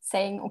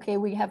saying, okay,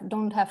 we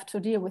don't have to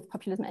deal with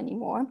populism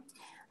anymore.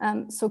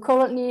 So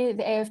currently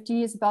the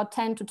AfD is about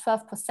 10 to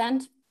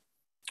 12%.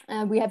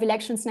 We have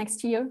elections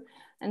next year.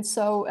 And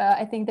so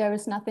I think there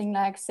is nothing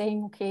like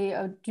saying,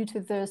 okay, due to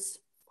this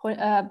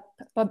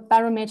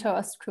barometer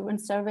or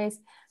current surveys,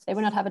 they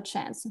will not have a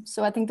chance.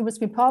 So I think this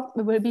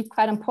will be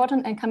quite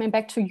important. And coming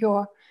back to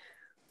your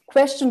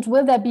question,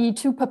 will there be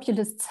two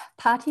populist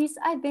parties?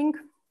 I think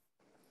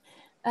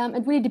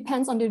it really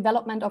depends on the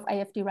development of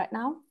AfD right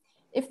now.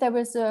 If there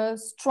is a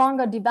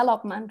stronger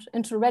development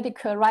into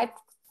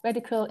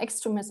radical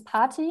extremist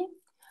party,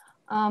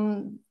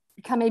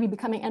 maybe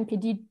becoming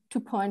NPD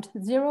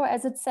 2.0,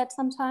 as it's said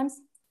sometimes,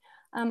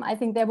 I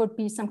think there would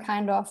be some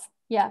kind of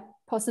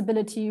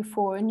possibility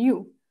for a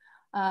new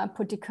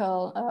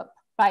political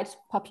right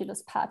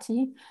populist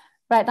party.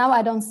 Right now,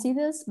 I don't see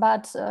this,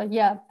 but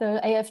the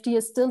AfD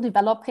is still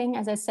developing.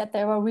 As I said,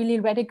 there are really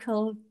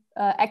radical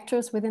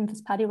actors within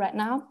this party right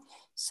now.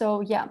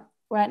 So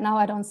right now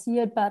I don't see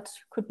it, but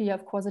could be,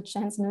 of course, a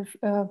chance in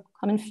the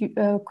coming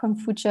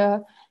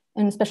future,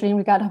 and especially in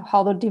regard to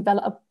how the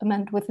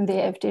development within the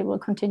AfD will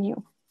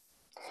continue.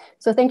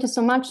 So thank you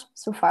so much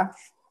so far.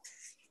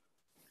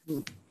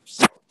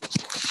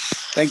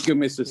 Thank you,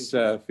 Mrs.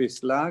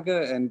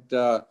 Fisslage. And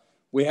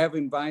we have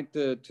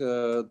invited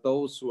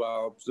those who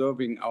are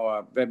observing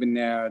our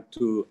webinar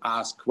to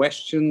ask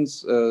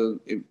questions,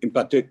 in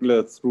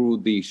particular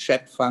through the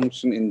chat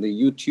function in the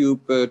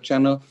YouTube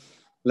channel.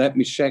 Let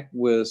me check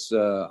with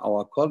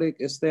our colleague.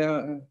 Is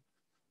there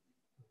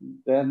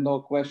no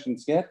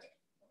questions yet?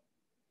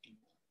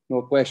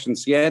 No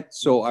questions yet.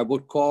 So I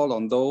would call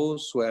on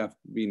those who have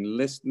been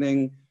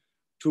listening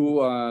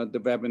to the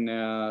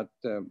webinar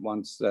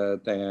once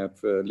they have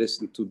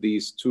listened to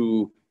these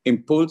two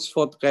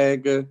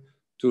Impulsvorträge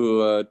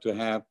to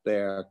have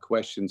their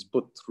questions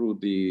put through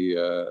the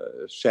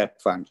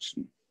chat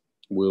function.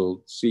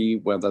 We'll see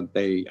whether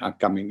they are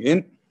coming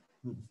in.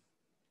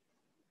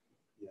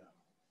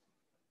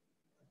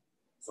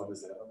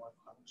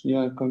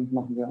 Ja,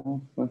 machen wir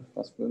auch.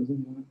 Was würden Sie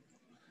machen?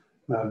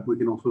 We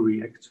can also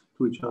react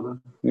to each other.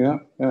 Ja.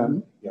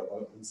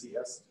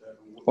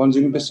 Wollen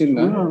Sie ein bisschen?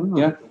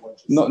 Yeah.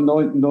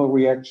 No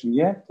reaction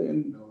yet.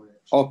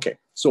 Okay.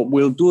 So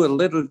we'll do a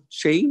little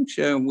change.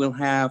 We'll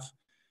have,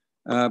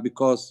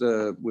 because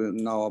we're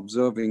now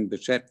observing the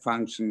chat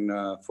function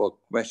for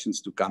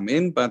questions to come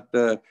in, but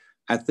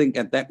I think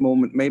at that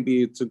moment,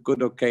 maybe it's a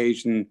good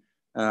occasion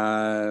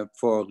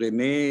for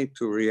René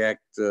to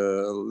react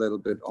a little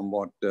bit on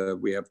what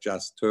we have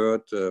just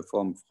heard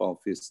from Frau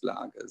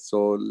Fisslage.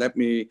 So let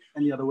me...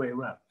 And the other way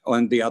around.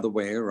 And the other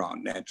way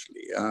around,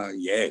 naturally.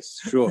 Yes,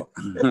 sure.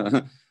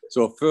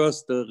 So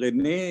first,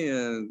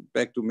 René,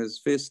 back to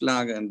Ms.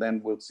 Fisslage, and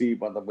then we'll see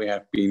whether we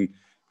have been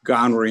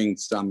garnering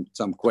some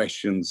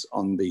questions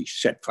on the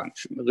chat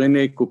function.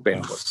 René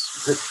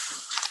Couperus.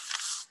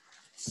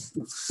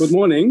 Good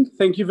morning.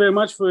 Thank you very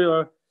much for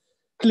your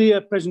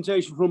clear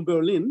presentation from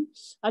Berlin.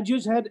 I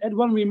just had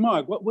one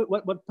remark.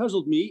 What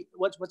puzzled me,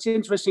 what's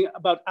interesting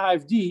about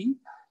AfD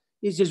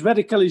is this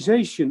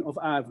radicalization of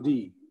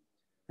AfD.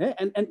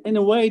 And in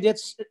a way,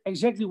 that's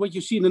exactly what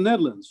you see in the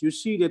Netherlands. You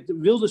see that the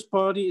Wilders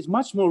party is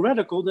much more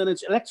radical than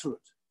its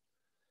electorate.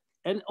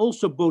 And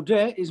also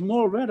Baudet is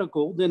more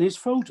radical than his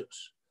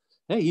voters.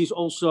 He's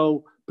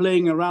also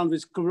playing around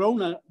with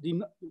corona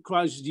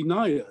crisis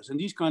deniers and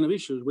these kind of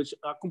issues, which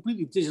are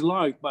completely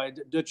disliked by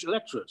the Dutch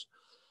electorate.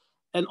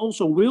 And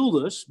also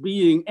Wilders,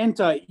 being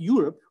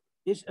anti-Europe,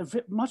 is a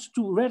much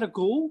too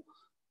radical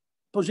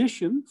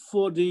position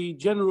for the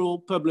general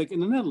public in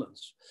the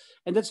Netherlands.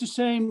 And that's the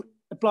same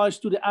applies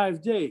to the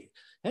AfD.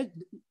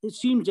 It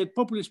seems that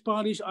populist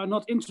parties are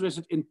not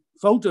interested in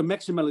voter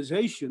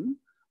maximalization,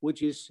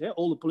 which is,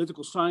 all the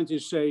political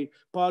scientists say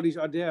parties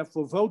are there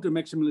for voter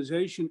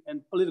maximalization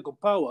and political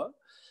power.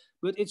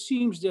 But it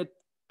seems that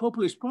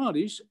populist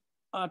parties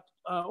are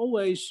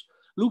always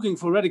looking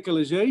for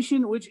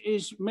radicalization, which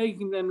is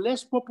making them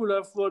less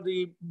popular for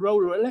the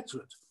broader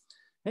electorate.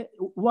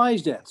 Why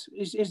is that?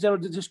 Is there a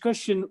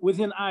discussion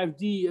within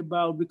AfD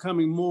about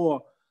becoming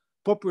more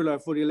popular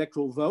for the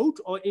electoral vote,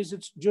 or is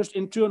it just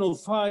internal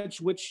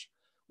fights which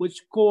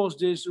cause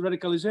this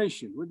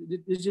radicalization?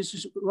 This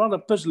is rather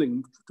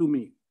puzzling to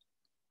me.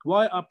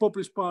 Why are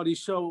populist parties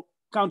so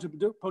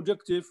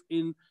counterproductive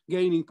in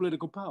gaining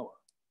political power?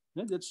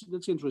 That's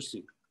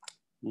interesting.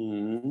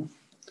 Mm-hmm.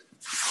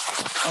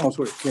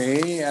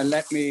 Okay,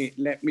 let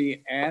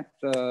me add.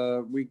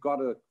 We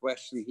got a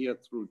question here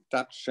through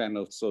Dutch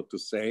channel, so to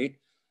say,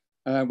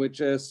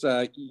 which is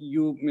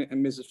you,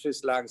 Mrs.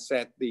 Fisslage,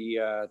 said the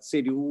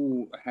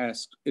CDU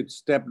has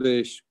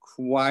established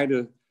quite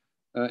an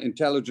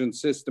intelligent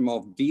system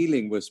of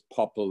dealing with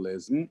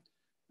populism.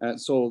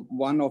 So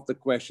one of the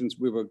questions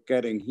we were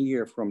getting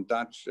here from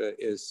Dutch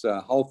is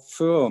how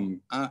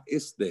firm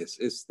is this?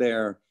 Is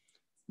there,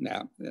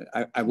 now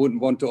I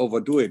wouldn't want to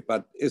overdo it,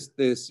 but is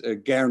this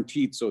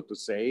guaranteed, so to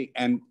say?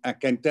 And I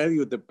can tell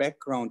you the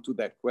background to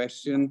that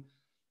question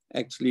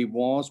actually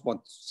was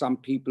what some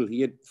people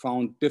here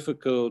found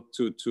difficult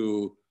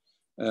to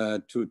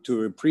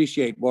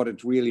appreciate what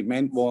it really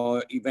meant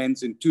were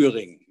events in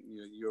Thüringen.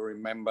 You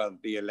remember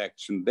the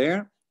election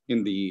there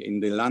in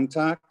the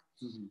Landtag.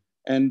 Mm-hmm.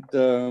 And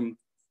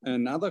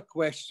another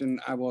question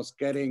I was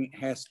getting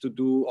has to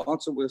do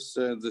also with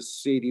the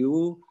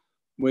CDU,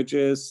 which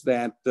is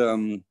that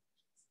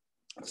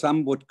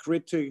some would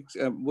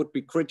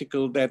be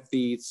critical that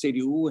the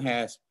CDU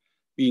has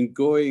been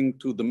going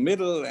to the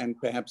middle and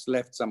perhaps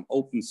left some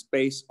open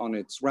space on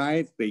its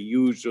right. The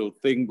usual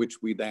thing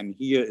which we then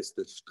hear is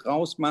the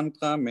Strauss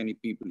mantra. Many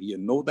people here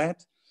know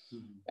that.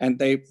 Mm-hmm. And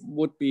they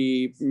would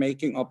be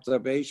making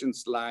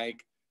observations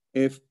like,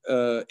 if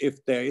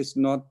there is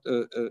not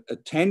a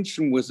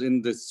tension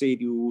within the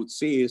CDU,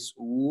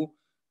 CSU,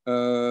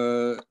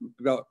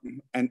 well,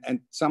 and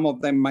some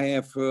of them may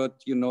have heard,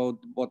 you know,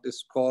 what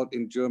is called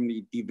in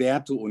Germany die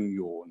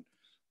Werteunion.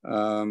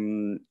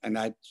 And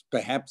I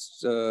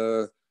perhaps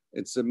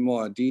it's a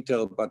more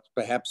detail, but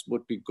perhaps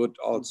would be good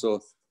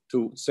also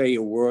to say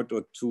a word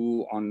or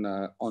two on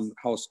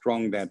how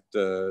strong that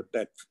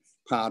that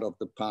part of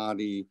the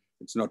party,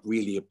 it's not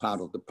really a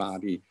part of the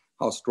party,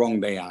 how strong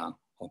they are,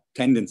 or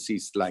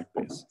tendencies like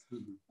this.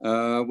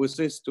 With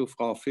this to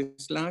Frau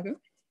Fisslage.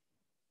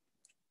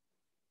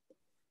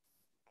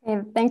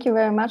 Okay, thank you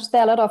very much.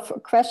 There are a lot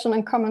of questions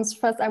and comments.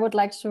 First, I would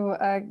like to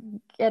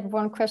get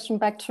one question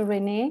back to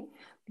René,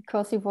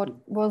 because he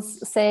was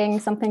saying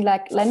something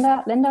like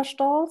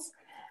Länderstolz,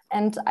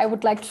 and I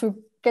would like to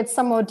get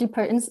some more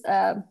deeper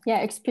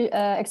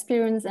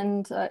experience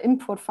and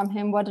input from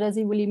him. What does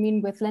he really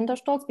mean with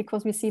Länderstolz?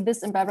 Because we see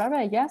this in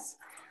Bavaria, yes,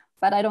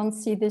 but I don't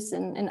see this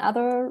in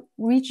other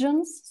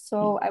regions.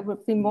 So I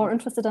would be more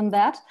interested in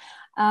that.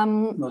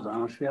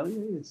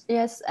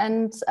 Yes,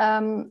 and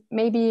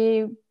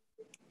maybe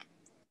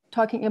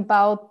talking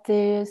about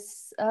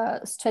this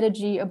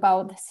strategy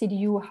about the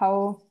CDU,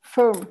 how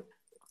firm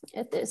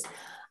it is.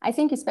 I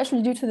think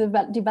especially due to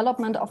the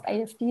development of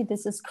AfD,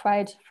 this is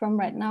quite firm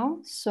right now.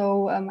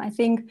 So I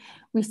think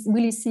we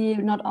really see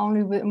not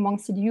only among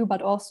CDU,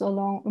 but also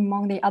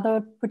among the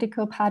other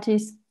political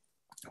parties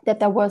that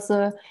there was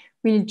a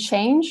real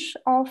change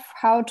of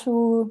how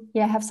to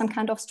have some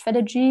kind of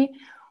strategy,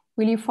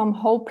 really from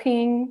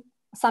hoping,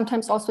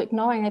 sometimes also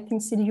ignoring. I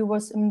think CDU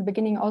was in the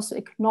beginning also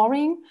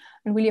ignoring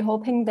and really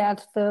hoping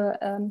that the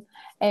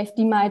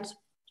AfD might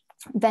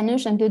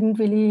vanish, and didn't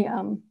really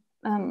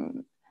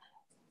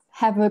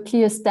have a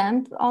clear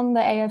stand on the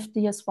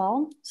AfD as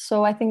well.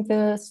 So I think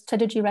the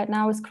strategy right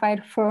now is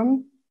quite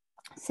firm,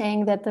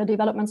 saying that the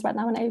developments right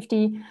now in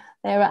AfD,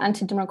 they are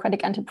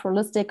anti-democratic,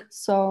 anti-pluralistic.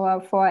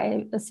 So for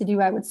a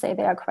CDU, I would say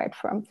they are quite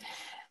firm.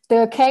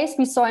 The case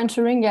we saw in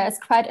Thuringia is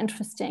quite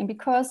interesting,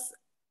 because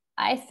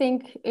I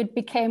think it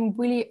became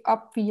really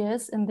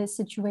obvious in this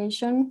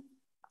situation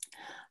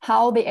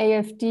how the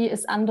AfD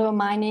is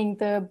undermining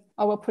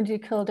our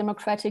political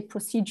democratic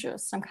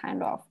procedures, some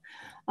kind of.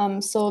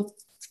 So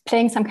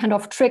playing some kind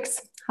of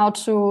tricks, how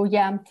to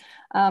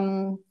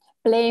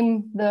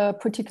blame the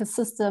political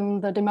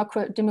system, the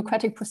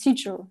democratic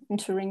procedure in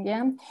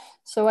Thuringia.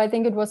 So I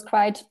think it was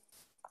quite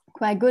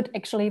good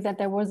actually that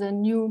there was a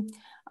new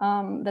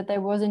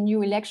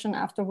election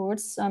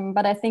afterwards.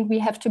 But I think we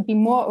have to be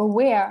more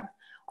aware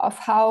of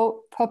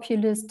how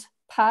populist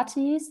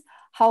parties,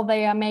 how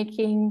they are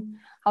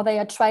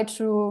trying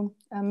to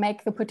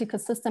make the political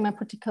system and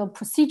political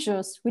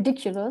procedures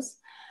ridiculous.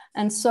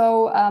 And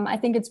so I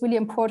think it's really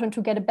important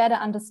to get a better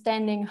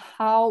understanding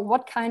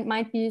what kind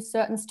might be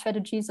certain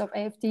strategies of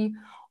AfD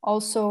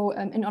also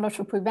in order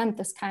to prevent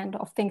this kind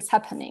of things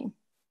happening.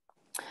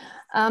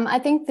 I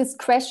think this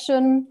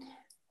question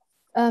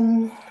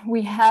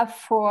we have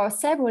for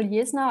several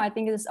years now. I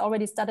think it has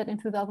already started in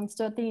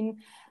 2013.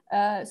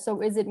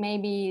 So is it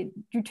maybe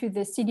due to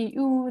the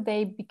CDU,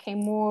 they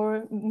became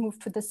more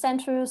moved to the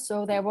center,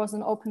 so there was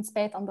an open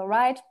space on the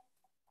right?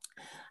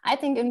 I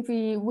think if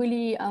we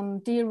really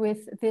deal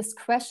with this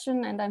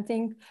question, and I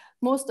think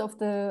most of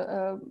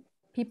the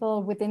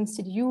people within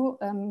CDU,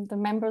 the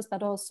members,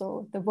 but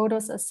also the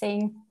voters are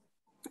saying,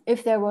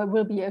 if there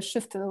will be a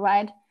shift to the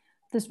right,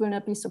 this will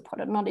not be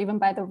supported, not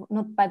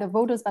by the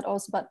voters,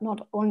 but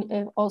not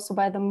only also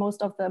by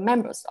most of the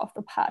members of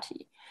the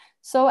party.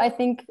 So I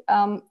think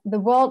the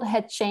world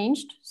had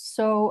changed.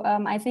 So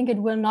I think it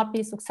will not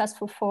be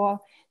successful for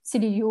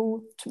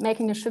CDU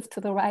making a shift to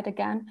the right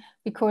again,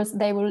 because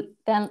they will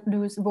then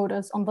lose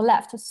voters on the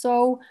left.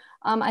 So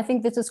I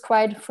think this is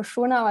quite for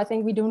sure now. I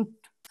think we don't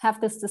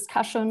have this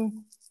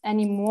discussion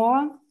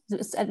anymore.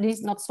 It's at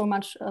least not so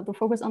much the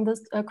focus on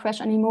this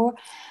question anymore.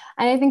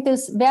 And I think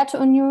this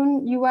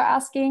Werteunion you were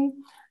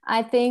asking,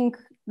 I think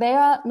they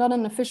are not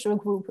an official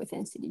group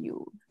within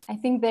CDU. I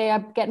think they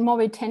get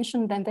more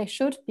attention than they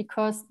should,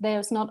 because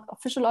there's not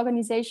official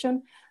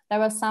organization.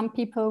 There are some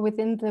people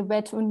within the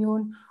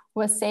Werteunion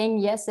who are saying,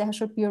 yes, there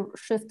should be a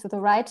shift to the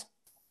right,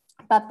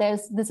 but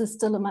this is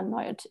still a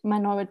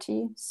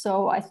minority.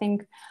 So I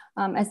think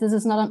as this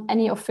is not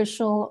any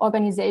official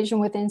organization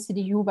within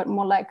CDU, but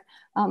more like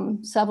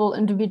several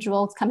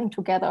individuals coming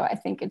together, I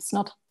think it's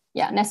not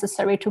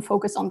necessary to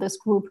focus on this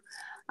group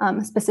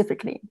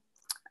specifically.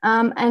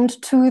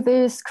 And to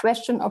this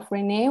question of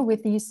René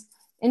with these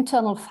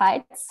internal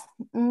fights,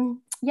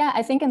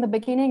 I think in the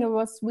beginning it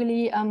was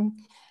really,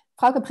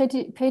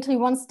 Frauke Petri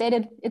once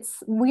stated,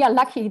 we are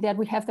lucky that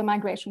we have the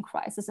migration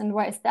crisis. And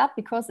why is that?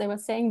 Because they were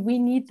saying we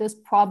need this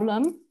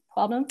problem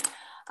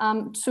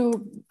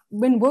to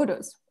win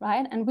voters,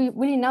 right? And we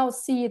really now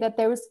see that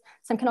there is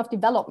some kind of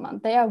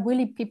development. They are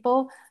really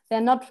people,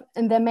 they're not,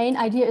 and their main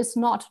idea is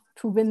not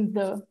to win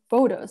the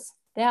voters.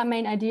 Their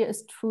main idea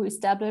is to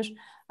establish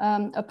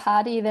a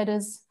party that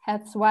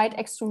has right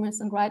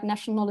extremist and right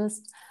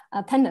nationalist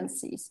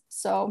tendencies.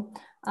 So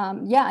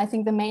I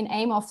think the main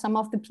aim of some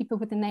of the people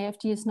within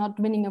AfD is not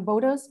winning the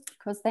voters,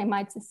 because they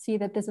might see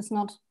that this is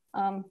not,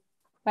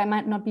 they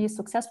might not be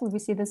successful. We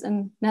see this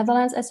in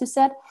Netherlands, as you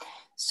said.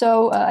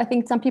 So I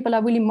think some people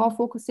are really more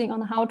focusing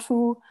on how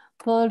to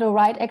build a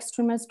right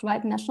extremist,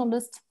 right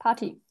nationalist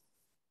party.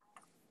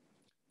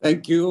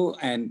 Thank you,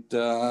 and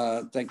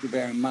thank you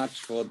very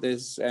much for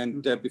this.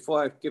 And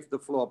before I give the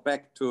floor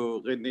back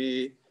to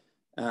René,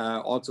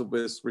 also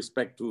with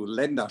respect to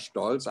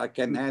Länderstolz, I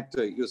can add,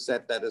 you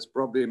said that is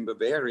probably in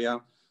Bavaria.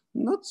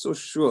 Not so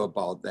sure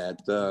about that,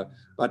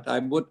 but I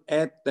would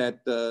add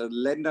that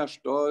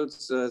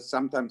Länderstolz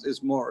sometimes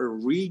is more a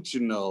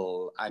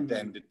regional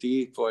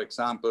identity. For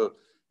example,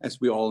 as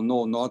we all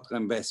know,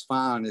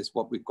 Nordrhein-Westfalen is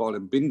what we call a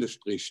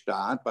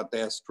Bindestrichstaat, but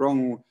there are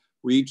strong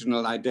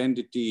regional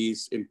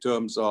identities in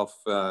terms of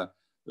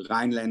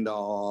Rhineländer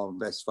or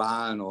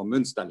Westfalen or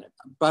Münsterländer.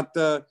 But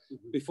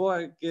before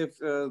I give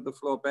the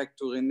floor back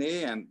to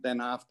René and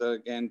then after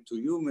again to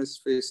you,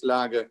 Ms.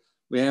 Veslage,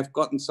 we have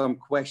gotten some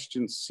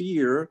questions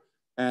here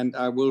and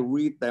I will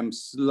read them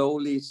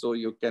slowly so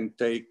you can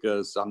take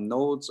some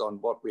notes on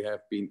what we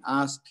have been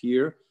asked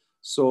here.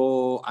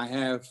 So I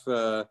have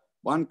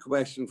one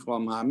question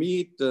from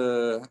Hamid.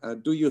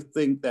 Do you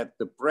think that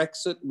the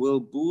Brexit will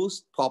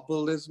boost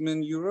populism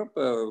in Europe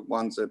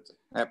once it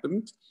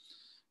happened?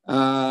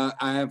 I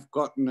have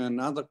gotten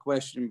another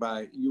question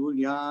by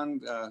Julian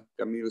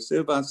Camilo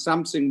Silva.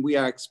 Something we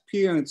are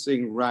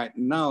experiencing right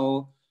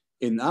now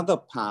in other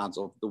parts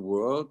of the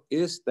world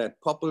is that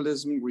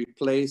populism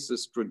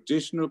replaces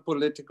traditional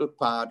political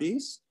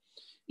parties,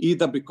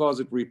 either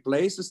because it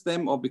replaces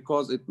them or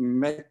because it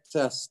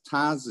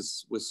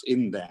metastases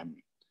within them,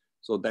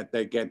 so that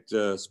they get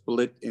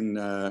split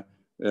in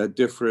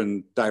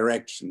different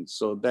directions.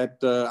 So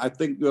that I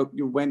think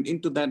you went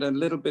into that a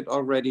little bit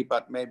already,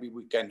 but maybe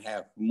we can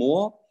have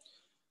more.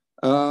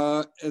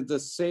 The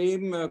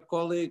same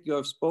colleague, you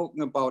have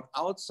spoken about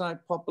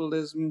outside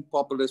populism,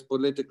 populist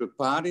political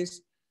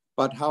parties,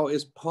 but how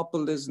is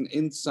populism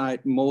inside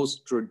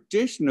most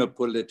traditional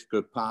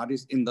political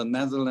parties in the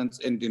Netherlands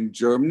and in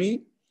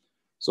Germany?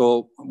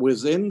 So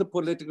within the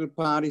political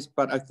parties,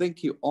 but I think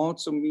he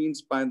also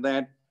means by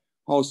that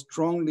how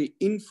strongly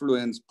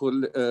influence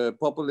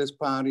populist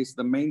parties,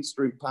 the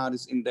mainstream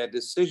parties in their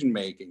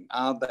decision-making.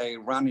 Are they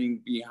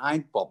running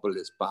behind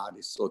populist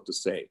parties, so to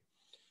say?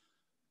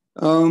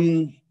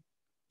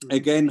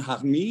 Again,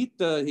 Hamid,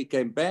 he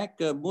came back.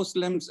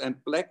 Muslims and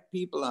Black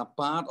people are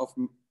part of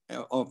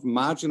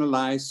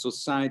marginalized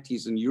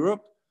societies in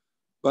Europe,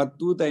 but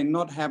do they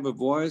not have a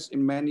voice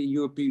in many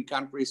European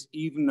countries,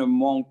 even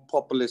among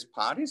populist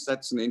parties?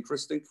 That's an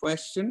interesting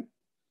question.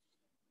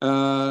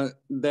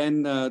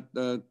 Then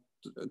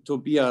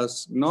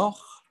Tobias Noch,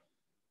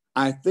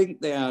 I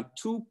think there are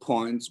 2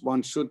 points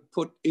one should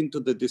put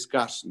into the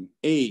discussion.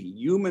 A,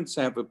 humans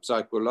have a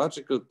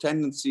psychological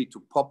tendency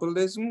to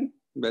populism.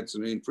 That's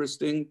an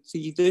interesting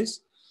thesis.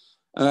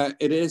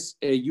 It is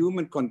a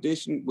human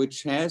condition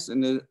which has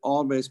and it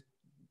always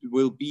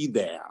will be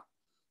there.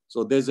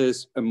 So this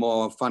is a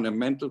more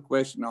fundamental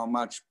question, how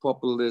much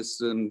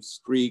populism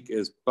streak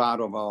is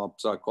part of our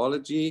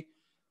psychology.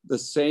 The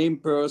same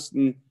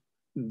person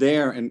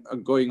there and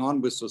going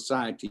on with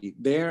society,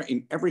 there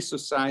in every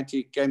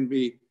society can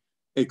be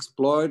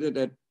exploited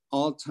at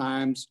all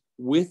times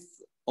with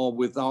or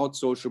without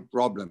social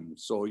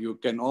problems. So you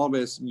can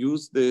always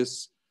use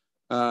this,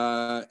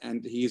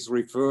 and he's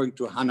referring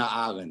to Hannah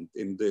Arendt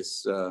in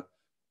this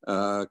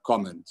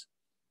comment.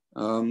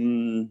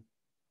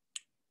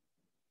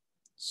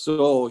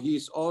 So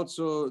he's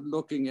also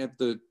looking at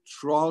the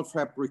troll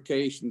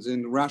fabrications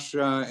in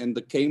Russia and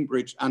the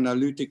Cambridge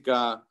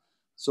Analytica.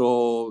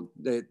 So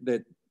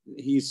that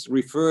he's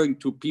referring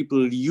to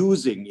people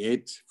using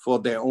it for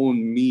their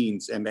own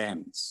means and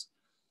ends.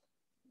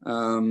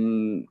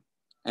 And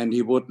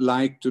he would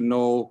like to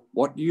know,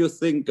 what do you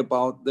think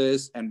about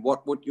this? And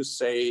what would you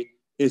say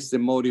is the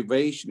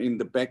motivation in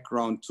the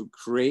background to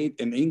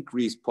create and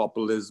increase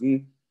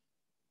populism,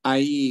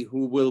 i.e.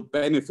 who will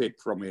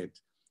benefit from it?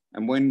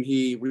 And when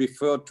he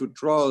referred to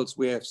trolls,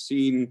 we have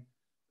seen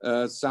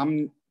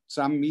some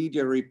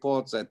media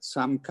reports that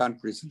some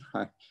countries,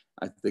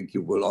 I think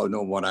you will all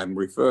know what I'm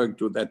referring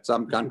to, that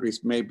some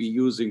countries may be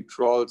using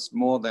trolls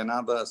more than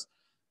others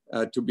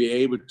to be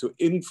able to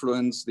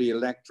influence the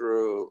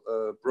electoral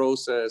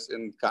process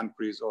in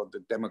countries or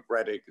the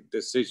democratic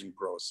decision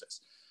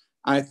process.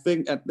 I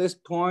think at this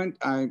point,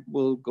 I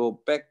will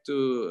go back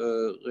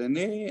to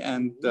René,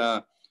 and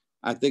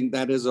I think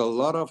that is a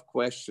lot of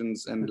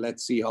questions, and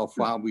let's see how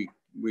far we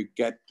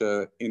get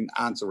in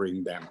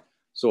answering them.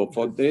 So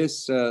for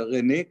this,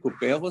 René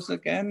Couperus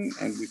again,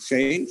 and we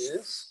change.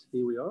 Yes,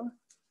 here we are.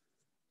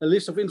 A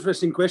list of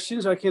interesting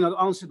questions. I cannot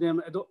answer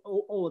them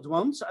all at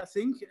once. I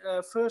think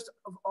first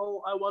of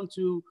all, I want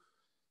to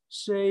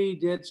say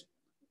that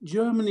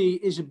Germany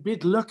is a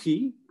bit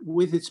lucky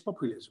with its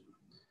populism,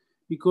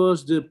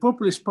 because the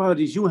populist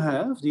parties you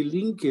have, Die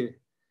Linke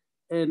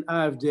and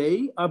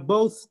AfD, are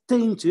both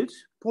tainted,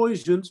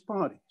 poisoned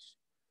parties.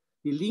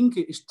 Die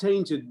Linke is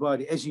tainted by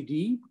the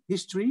SED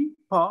history,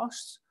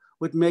 past,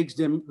 which makes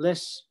them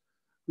less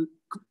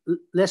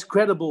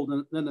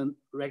credible than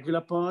a regular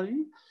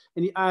party.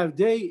 And the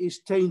AfD is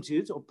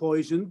tainted or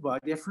poisoned by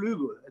their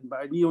Flügel and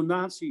by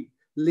neo-Nazi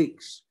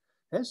links.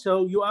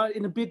 So you are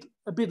in a bit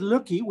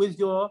lucky with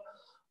your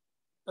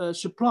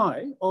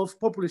supply of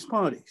populist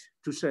parties,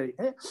 to say.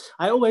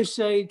 I always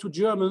say to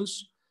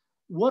Germans,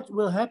 what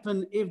will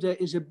happen if there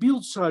is a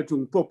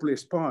Bildzeitung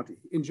populist party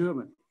in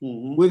Germany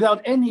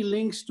without any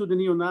links to the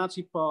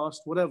neo-Nazi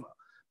past, whatever?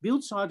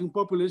 Bildzeitung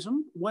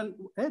populism, when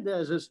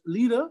there's a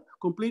leader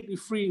completely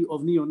free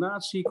of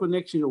neo-Nazi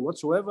connections or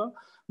whatsoever,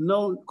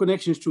 no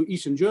connections to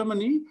Eastern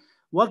Germany,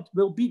 what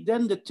will be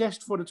then the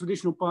test for the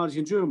traditional parties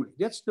in Germany?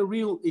 That's the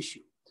real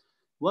issue.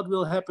 What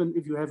will happen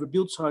if you have a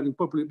Bildzeitung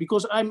populist?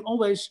 Because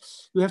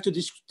you have to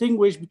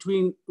distinguish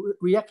between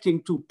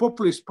reacting to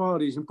populist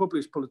parties and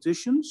populist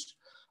politicians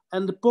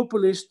and the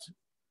populist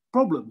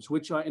problems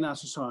which are in our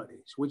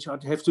societies, which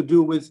have to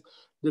do with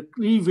the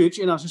cleavage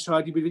in our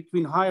society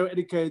between higher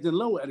educated and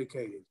lower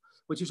educated,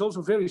 which is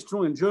also very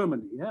strong in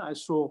Germany. I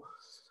saw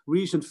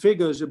recent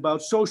figures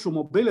about social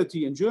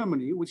mobility in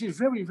Germany, which is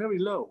very, very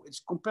low.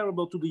 It's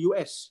comparable to the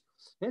US.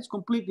 It's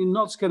completely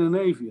not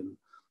Scandinavian.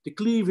 The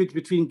cleavage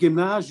between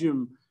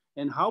gymnasium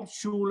and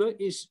Hauptschule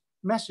is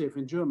massive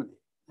in Germany.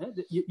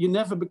 You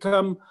never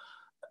become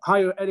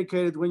higher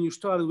educated when you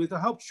started with a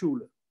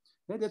Hauptschule.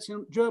 That's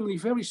in Germany,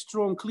 very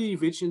strong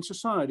cleavage in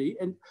society,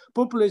 and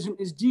populism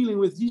is dealing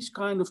with these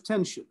kind of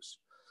tensions.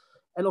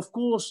 And of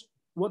course,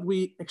 what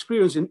we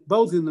experience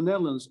both in the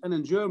Netherlands and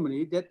in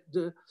Germany, that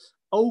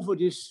over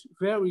this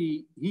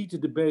very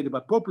heated debate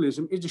about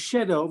populism is the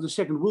shadow of the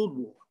Second World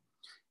War.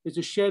 It's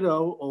a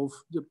shadow of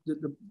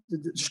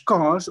the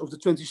scars of the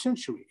 20th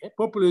century.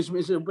 Populism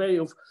is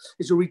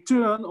a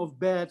return of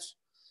bad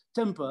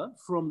temper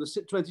from the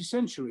 20th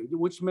century,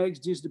 which makes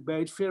this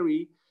debate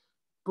very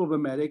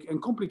problematic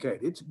and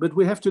complicated. But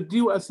we have to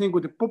deal, I think,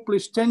 with the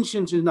populist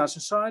tensions in our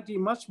society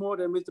much more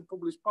than with the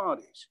populist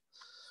parties.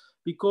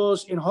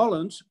 Because in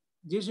Holland,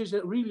 this is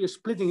really a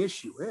splitting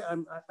issue.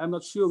 I'm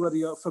not sure whether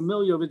you're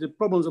familiar with the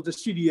problems of the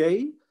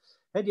CDA.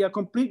 They are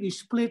completely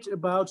split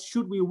about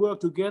should we work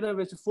together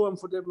with the Forum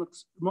for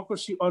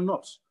Democracy or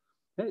not.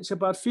 It's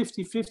about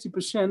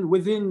 50%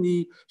 within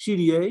the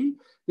CDA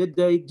that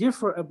they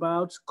differ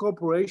about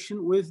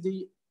cooperation with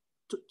the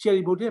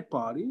Thierry Baudet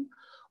party,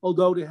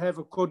 although they have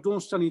a cordon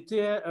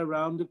sanitaire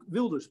around the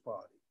Wilders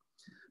party.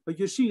 But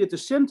you see that the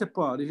center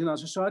parties in our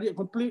society are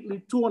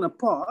completely torn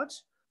apart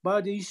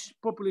by these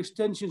populist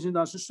tensions in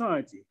our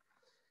society.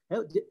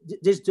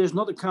 This does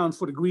not account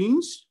for the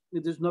Greens.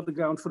 It does not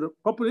account for the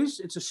populists.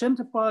 It's the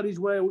center parties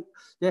where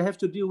they have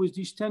to deal with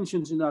these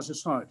tensions in our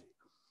society.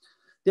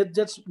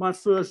 That's my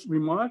first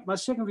remark. My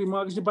second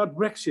remark is about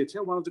Brexit.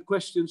 One of the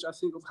questions, I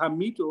think, of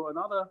Hamid or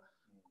another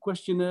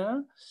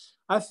questionnaire.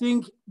 I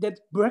think that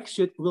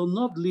Brexit will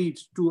not lead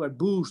to a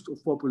boost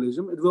of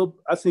populism.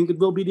 I think it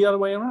will be the other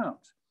way around.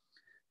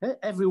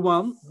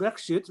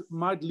 Brexit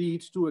might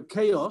lead to a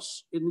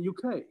chaos in the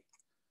UK.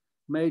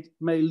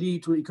 May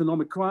lead to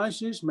economic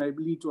crisis, may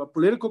lead to a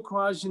political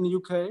crisis in the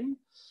UK.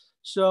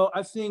 So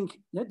I think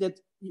that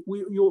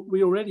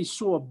we already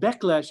saw a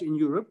backlash in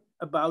Europe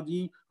about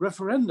the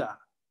referenda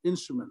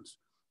instrument.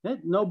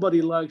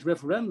 Nobody likes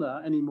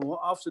referenda anymore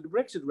after the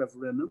Brexit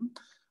referendum,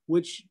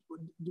 which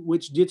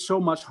did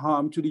so much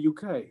harm to the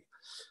UK.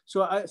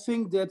 So I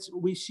think that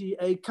we see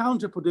a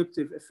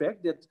counterproductive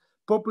effect, that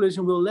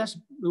populism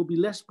will be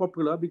less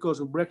popular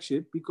because of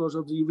Brexit, because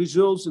of the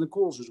results and the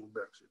causes of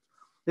Brexit.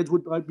 That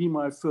would be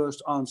my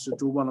first answer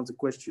to one of the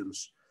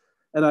questions.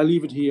 And I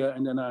leave it here,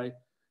 and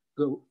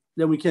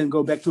then we can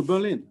go back to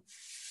Berlin.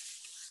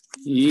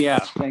 Yeah,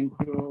 thank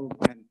you.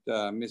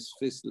 And Ms.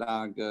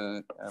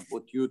 Vislage,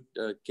 would you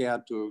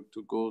care to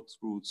go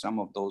through some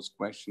of those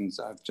questions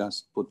I've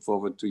just put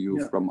forward to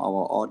you from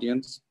our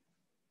audience?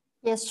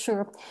 Yes,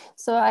 sure.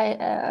 So I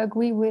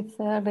agree with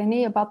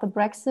René about the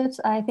Brexit.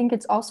 I think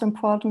it's also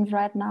important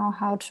right now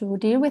how to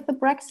deal with the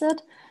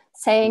Brexit,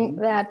 saying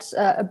that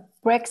a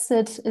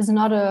Brexit is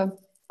not a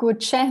good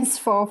chance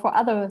for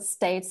other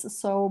states.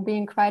 So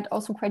being quite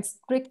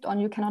strict on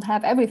you cannot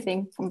have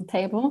everything from the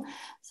table.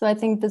 So I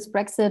think this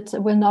Brexit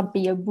will not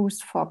be a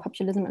boost for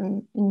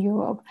populism in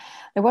Europe.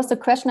 There was the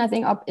question, I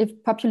think, of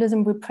if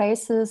populism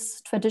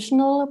replaces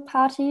traditional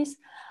parties.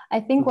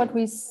 I think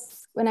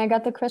when I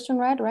got the question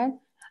right?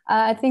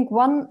 I think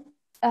one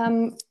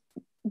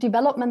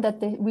development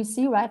that we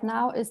see right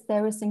now is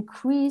there is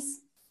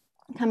increase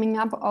coming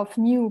up of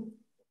new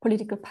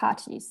political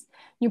parties,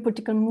 new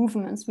political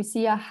movements. We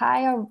see a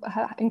higher,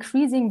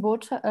 increasing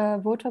voter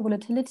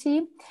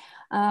volatility.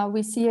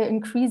 We see an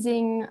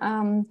increasing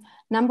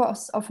number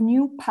of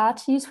new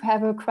parties who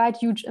have a quite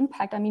huge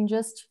impact. I mean,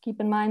 just keep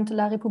in mind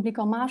La République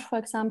En Marche, for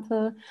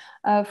example,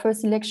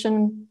 first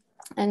election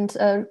and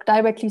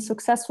directly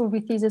successful.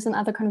 We see this in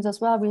other countries as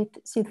well. We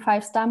see the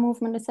Five Star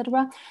Movement,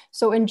 etc.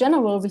 So in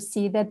general, we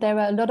see that there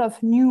are a lot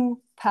of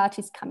new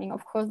parties coming.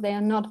 Of course, they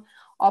are not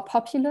all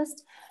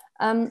populist.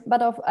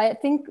 I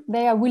think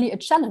they are really a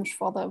challenge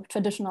for the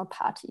traditional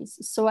parties.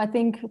 So I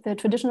think the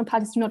traditional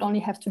parties do not only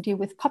have to deal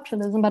with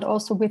populism, but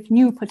also with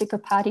new political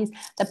parties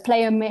that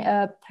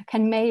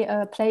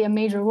can play a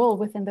major role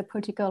within the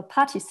political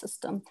party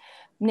system,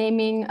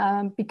 naming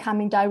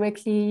becoming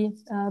directly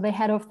the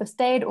head of the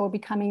state or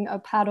becoming a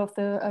part of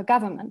the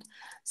government.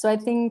 So I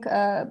think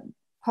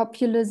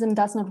populism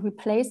does not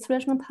replace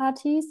traditional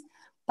parties,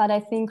 but I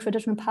think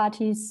traditional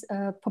parties,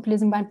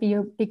 populism might be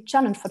a big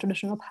challenge for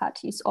traditional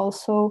parties.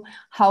 Also,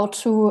 how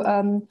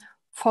to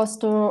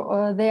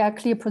foster their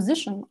clear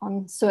position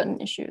on certain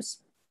issues.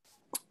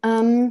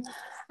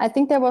 I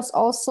think there was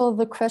also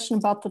the question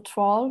about the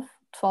 12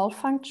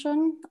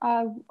 function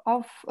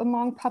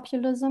among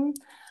populism.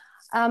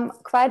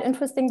 Quite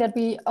interesting that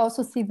we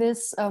also see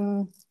this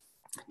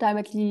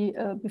directly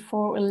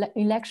before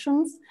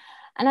elections.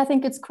 And I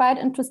think it's quite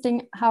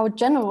interesting how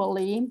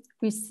generally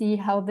we see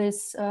how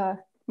this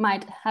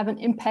might have an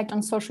impact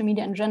on social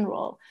media in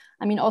general.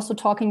 I mean, also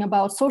talking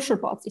about social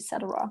bots,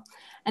 etc.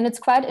 And it's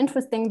quite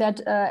interesting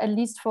that at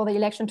least for the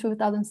election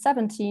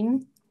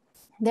 2017,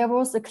 there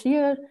was a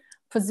clear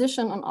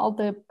position on all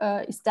the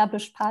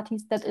established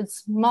parties that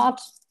it's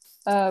not,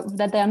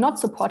 that they are not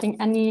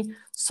supporting any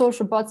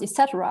social bots,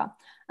 etc.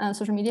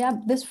 Social media.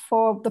 This,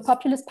 for the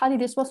populist party,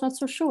 this was not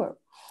so sure.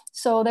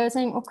 So they're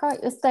saying, okay,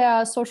 if there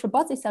are social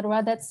bots,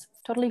 etc., that's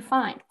totally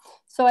fine.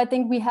 So I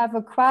think we have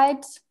a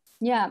quite,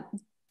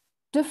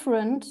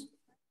 different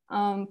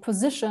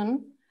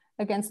position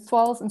against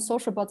trolls and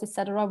social bots,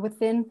 etc.,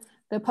 within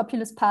the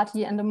populist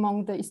party and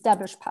among the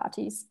established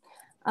parties.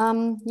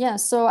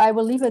 So I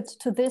will leave it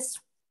to this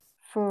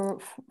for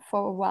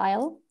a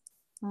while.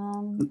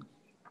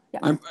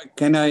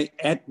 Can I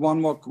add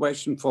one more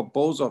question for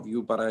both of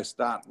you, but I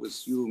start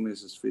with you,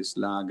 Mrs.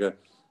 Visslage.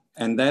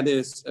 And that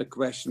is a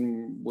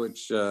question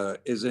which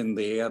is in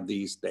the air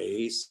these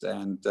days,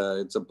 and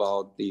it's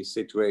about the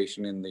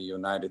situation in the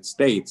United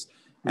States.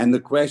 And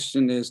the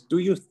question is, do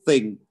you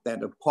think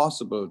that a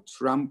possible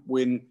Trump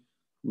win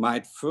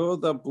might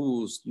further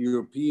boost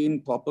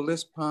European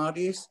populist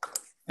parties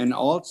and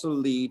also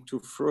lead to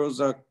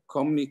further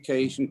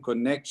communication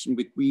connection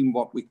between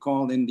what we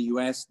call in the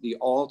US the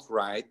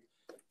alt-right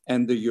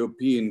and the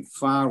European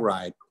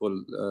far-right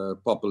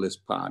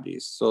populist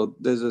parties? So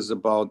this is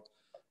about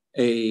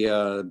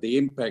the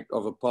impact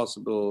of a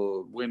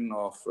possible win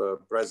of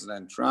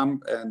President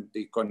Trump and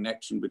the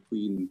connection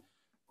between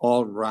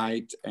all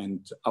right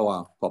and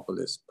our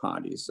populist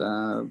parties.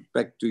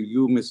 Back to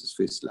you, Mrs.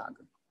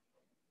 Visslage.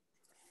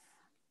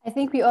 I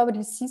think we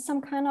already see some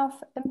kind of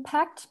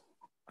impact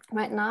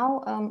right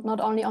now, not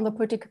only on the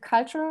political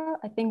culture.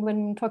 I think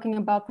when talking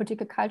about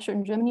political culture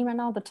in Germany right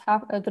now,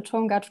 the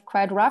tone got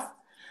quite rough.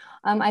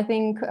 I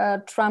think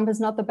Trump is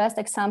not the best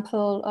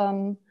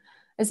example,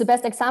 is the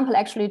best example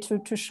actually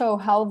to show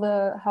how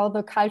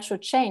the culture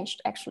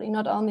changed, actually,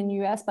 not only in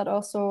the US, but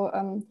also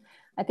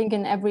I think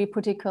in every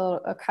political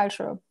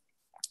culture.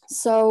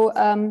 So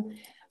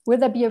will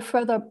there be a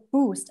further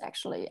boost,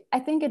 actually? I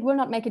think it will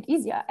not make it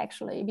easier,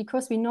 actually,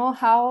 because we know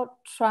how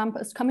Trump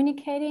is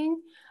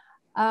communicating,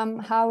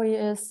 how he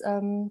is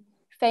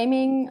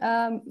faming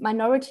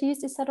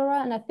minorities,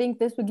 etc. And I think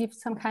this will give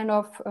some kind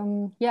of,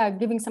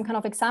 giving some kind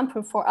of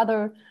example for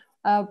other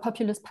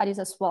populist parties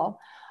as well.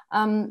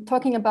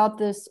 Talking about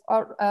this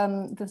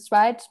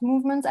right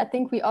movements, I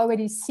think we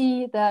already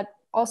see that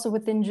also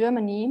within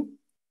Germany,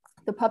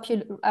 the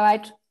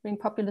right-wing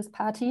populist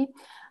party,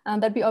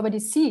 that we already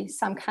see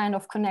some kind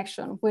of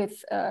connection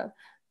with the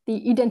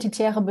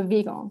Identitäre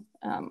Bewegung,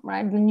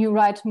 right, the new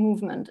right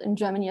movement in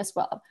Germany as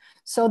well.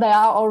 So there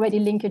are already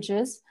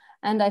linkages.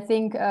 And I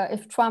think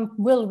if Trump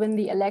will win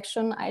the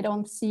election, I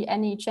don't see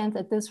any chance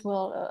that this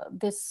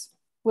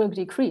will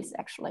decrease,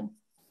 actually.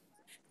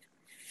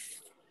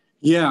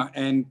 Yeah,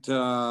 and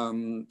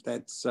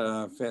that's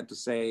fair to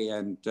say.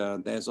 And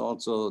there's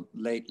also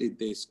lately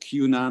this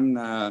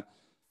QAnon,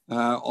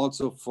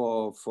 also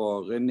for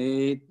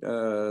René,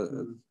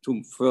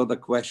 to further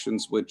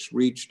questions which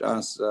reached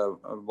us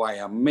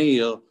via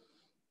mail,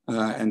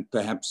 and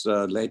perhaps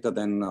later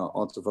then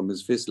also from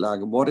Ms.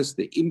 Visslage. What is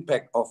the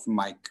impact of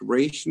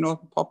migrational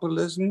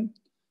populism?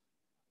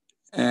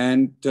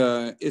 And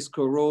is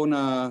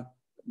Corona,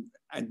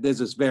 and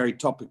this is very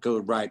topical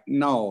right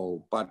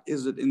now, but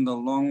is it in the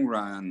long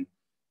run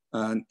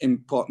an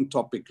important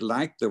topic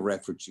like the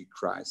refugee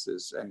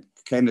crisis? And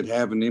can it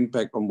have an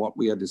impact on what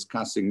we are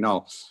discussing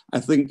now? I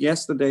think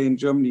yesterday in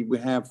Germany, we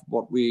have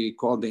what we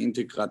call the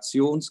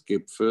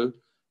Integrationsgipfel,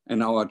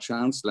 and our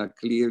chancellor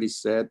clearly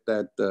said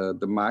that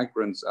the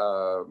migrants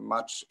are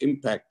much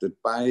impacted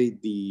by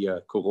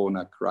the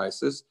Corona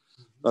crisis.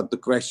 But the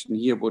question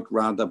here would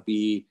rather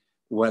be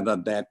whether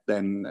that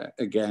then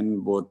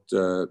again would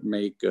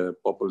make a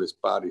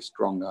populist party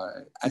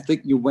stronger. I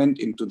think you went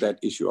into that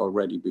issue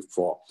already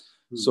before.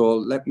 So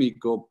let me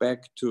go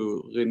back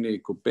to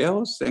René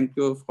Couperus. Thank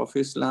you, Frau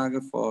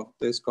Visslage, for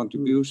this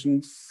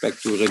contribution. Back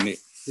to René.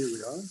 Here we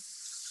are.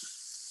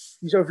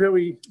 These are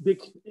very big,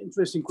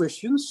 interesting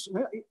questions,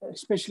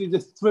 especially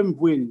the Trump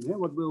win.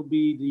 What will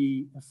be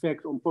the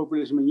effect on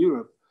populism in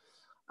Europe?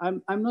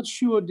 I'm not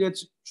sure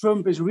that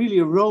Trump is really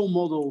a role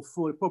model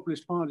for the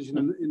populist parties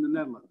in the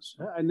Netherlands.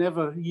 I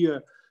never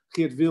hear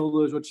Geert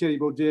Wilders or Thierry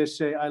Baudet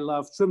say, I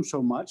love Trump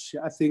so much.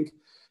 I think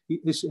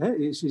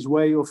his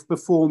way of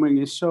performing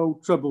is so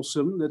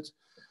troublesome that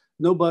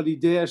nobody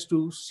dares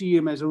to see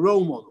him as a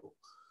role model.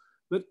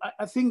 But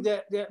I think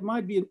that there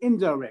might be an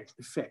indirect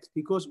effect,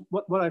 because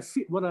what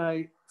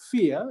I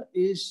fear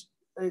is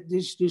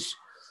this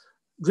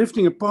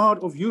drifting apart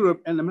of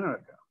Europe and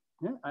America.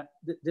 Yeah?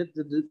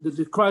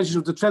 The crisis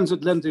of the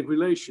transatlantic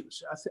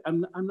relations.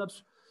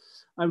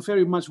 I'm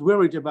very much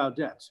worried about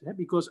that,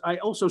 because I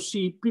also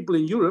see people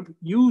in Europe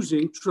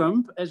using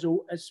Trump as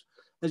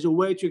a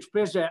way to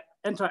express their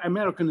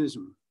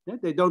anti-Americanism. Yeah?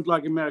 They don't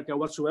like America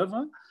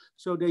whatsoever,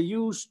 so they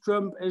use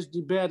Trump as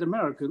the bad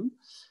American.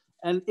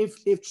 And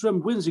if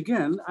Trump wins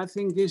again, I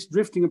think this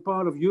drifting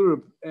apart of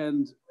Europe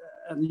and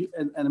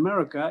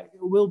America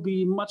will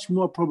be much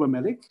more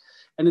problematic,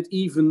 and it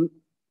even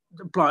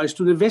applies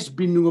to the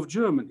Westbindung of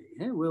Germany.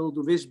 Will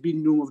the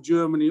Westbindung of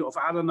Germany of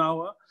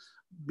Adenauer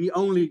be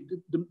only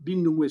the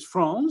Bindung with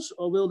France,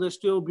 or will there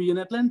still be an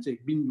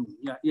Atlantic Bindung?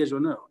 Yeah, yes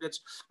or no?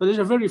 But there's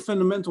a very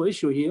fundamental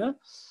issue here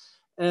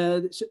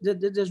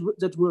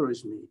that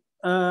worries me.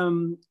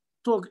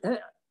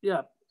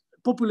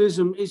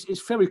 Populism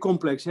is very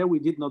complex. We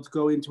did not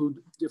go into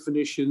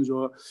definitions,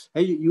 or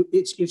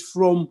it's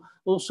from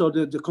also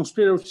the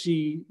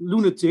conspiracy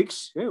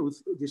lunatics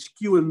with this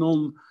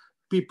QAnon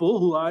people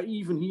who are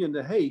even here in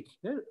The Hague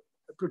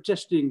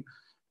protesting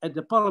at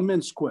the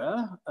Parliament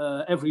Square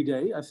every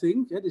day. I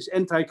think this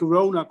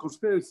anti-corona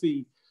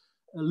conspiracy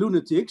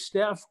lunatics,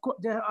 they are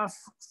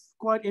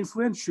quite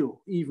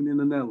influential even in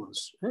the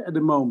Netherlands at the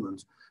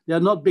moment. They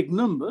are not big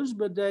numbers,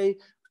 but they,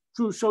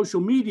 through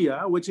social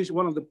media, which is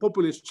one of the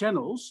populist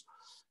channels,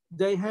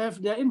 they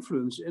have their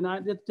influence, and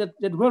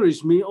that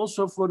worries me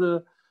also for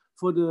the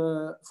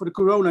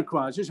corona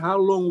crisis. How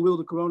long will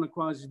the corona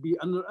crisis be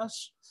under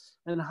us,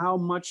 and how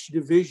much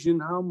division,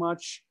 how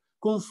much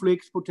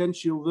conflict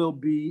potential will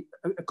be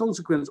a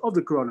consequence of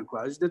the corona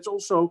crisis? That's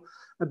also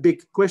a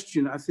big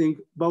question, I think,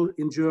 both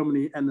in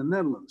Germany and the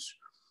Netherlands.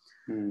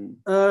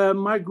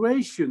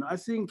 Migration, I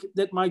think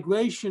that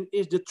migration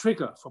is the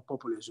trigger for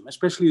populism,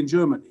 especially in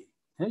Germany.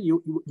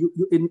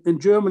 In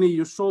Germany,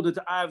 you saw that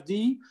the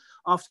AfD,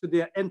 after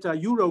their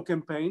anti-Euro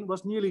campaign,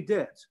 was nearly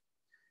dead.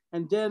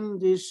 And then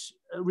this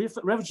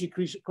refugee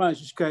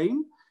crisis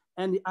came,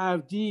 and the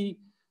AfD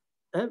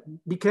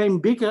became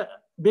bigger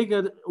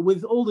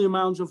with all the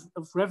amounts of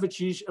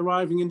refugees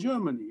arriving in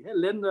Germany.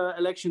 Länder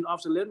election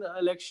after Länder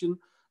election,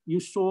 you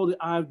saw the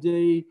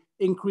AfD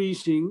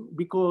increasing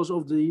because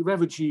of the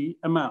refugee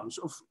amounts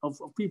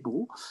of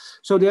people.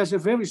 So there's a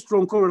very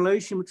strong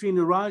correlation between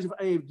the rise of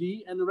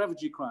AfD and the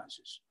refugee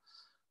crisis.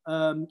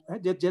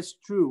 That's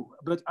true.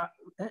 But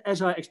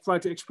as I try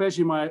to express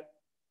in my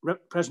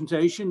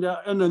presentation, there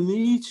are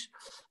underneath,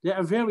 there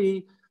are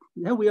very,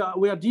 we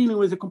are dealing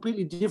with a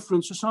completely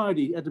different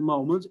society at the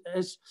moment,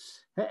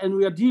 and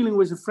we are dealing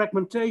with the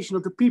fragmentation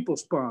of the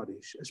people's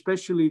parties,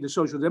 especially the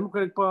social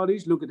democratic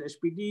parties. Look at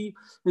SPD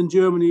in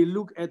Germany,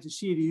 look at the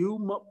CDU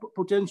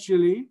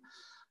potentially.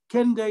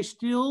 Can they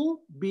still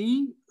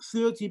be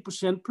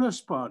 30%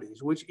 plus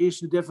parties, which is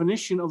the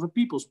definition of a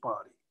people's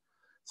party?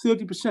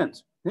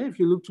 30%, if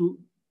you look to,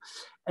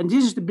 and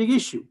this is the big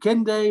issue.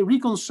 Can they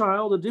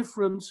reconcile the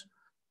different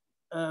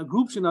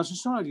groups in our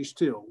society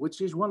still,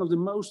 which is one of the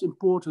most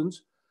important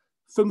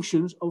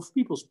functions of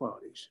people's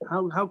parties?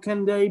 How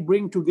can they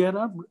bring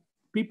together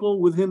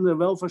people within the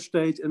welfare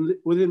state and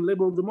within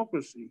liberal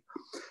democracy?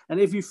 And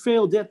if we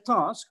fail that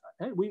task,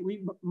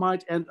 we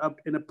might end up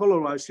in a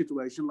polarized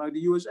situation like the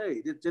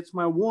USA. That's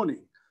my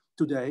warning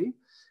today.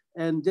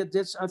 And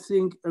that's, I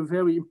think, a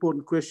very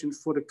important question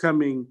for the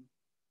coming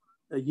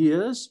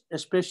years,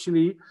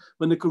 especially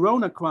when the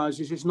corona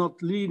crisis is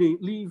not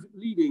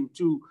leading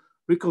to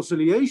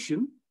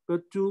reconciliation,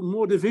 but to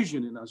more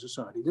division in our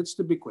society. That's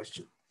the big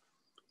question.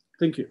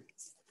 Thank you.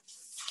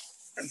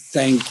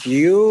 Thank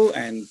you.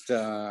 And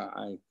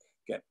I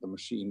get the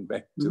machine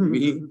back to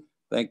me.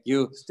 Thank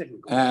you.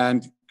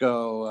 And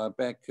go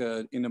back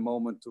in a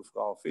moment to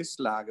Frau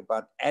Vislage,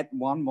 but add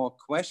one more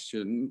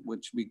question,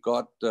 which we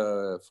got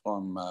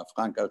from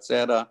Frank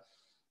Alcerda.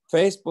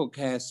 Facebook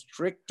has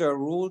stricter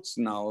rules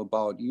now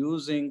about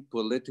using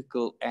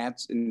political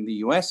ads in the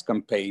US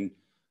campaign.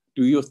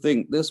 Do you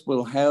think this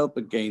will help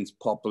against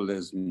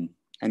populism?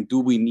 And do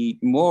we need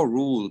more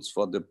rules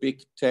for the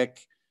big tech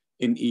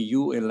in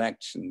EU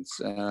elections?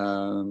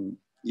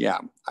 Yeah,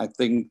 I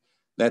think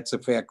that's a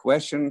fair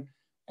question.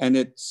 And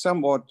it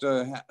somewhat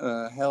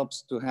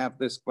helps to have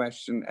this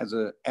question as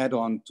an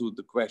add-on to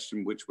the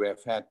question which we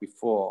have had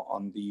before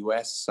on the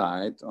US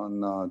side,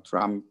 on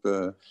Trump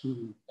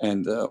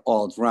and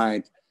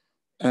alt-right.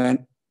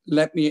 And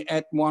let me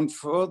add one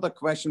further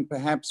question,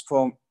 perhaps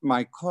for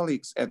my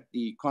colleagues at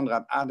the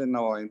Konrad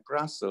Adenauer in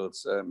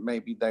Brussels.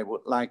 Maybe they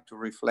would like to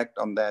reflect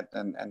on that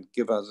and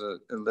give us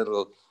a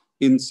little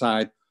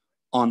insight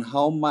on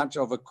how much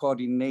of a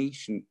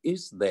coordination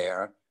is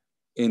there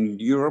in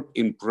Europe,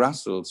 in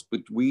Brussels,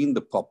 between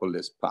the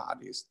populist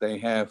parties. They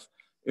have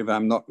if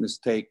I'm not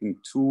mistaken,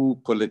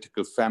 2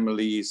 political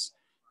families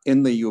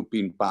in the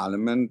European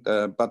Parliament,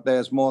 but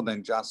there's more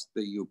than just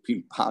the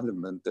European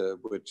Parliament,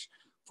 which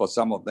for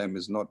some of them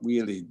is not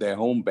really their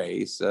home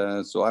base.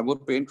 So I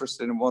would be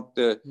interested in what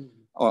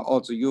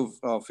also you,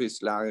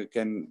 Fislage,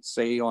 can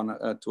say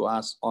to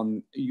us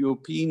on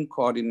European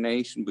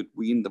coordination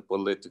between the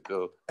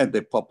political and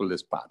the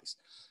populist parties.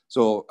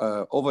 So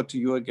over to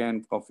you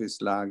again,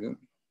 Fislage.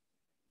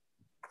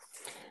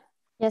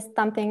 Yes,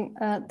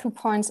 2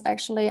 points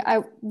actually.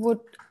 I would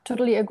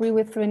totally agree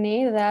with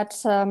René that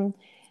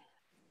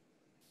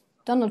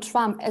Donald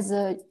Trump as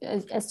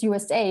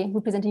USA,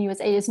 representing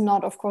USA, is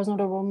not, of course,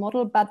 not a role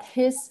model, but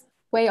his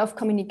way of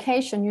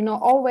communication, you know,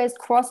 always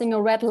crossing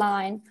a red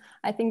line.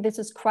 I think this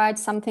is quite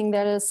something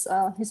that is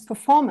his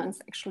performance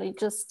actually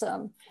just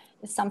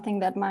is something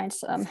that might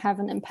have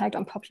an impact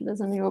on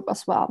populism in Europe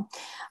as well.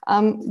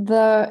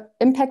 The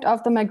impact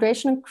of the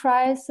migration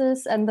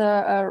crisis and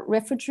the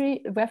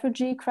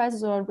refugee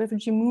crisis or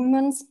refugee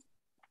movements,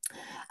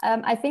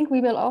 I think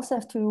we will also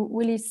have to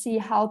really see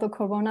how the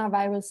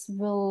coronavirus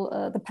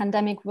the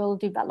pandemic will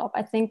develop.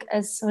 I think,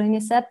 as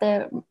René said,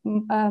 the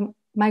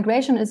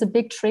migration is a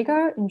big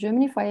trigger in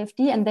Germany for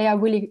AfD, and they are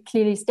really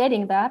clearly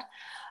stating that.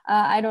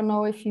 I don't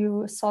know if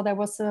you saw, there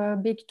was a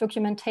big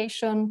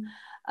documentation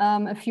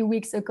a few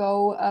weeks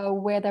ago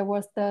where there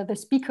was the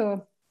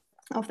speaker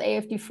of the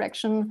AfD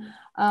fraction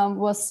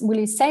was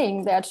really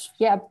saying that,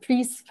 yeah,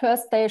 please,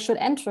 first they should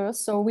enter.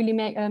 So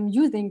really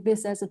using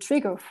this as a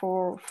trigger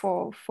for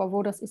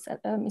voters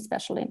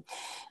especially.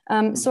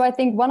 So I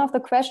think one of the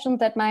questions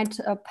that might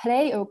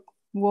play a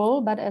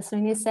role, but as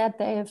René said,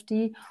 the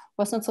AfD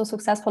was not so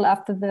successful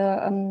after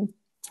the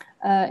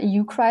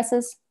EU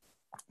crisis.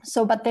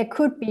 So, but there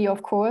could be,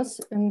 of course,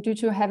 due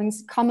to having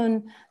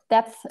common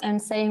depth and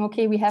saying,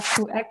 okay, we have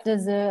to act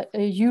as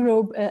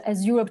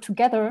Europe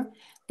together.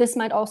 This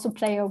might also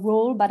play a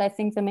role, but I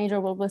think the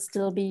major role will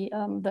still be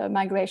the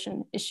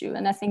migration issue.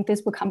 And I think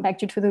this will come back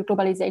due to the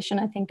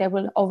globalization. I think there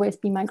will always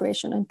be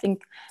migration. I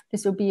think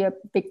this will be a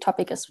big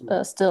topic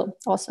still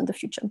also in the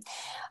future.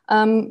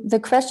 The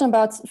question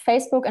about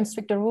Facebook and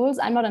stricter rules,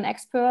 I'm not an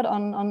expert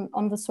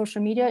on the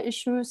social media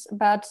issues,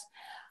 but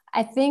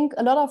I think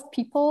a lot of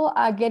people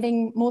are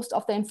getting most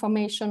of the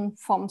information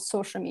from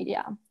social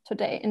media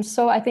today. And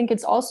so I think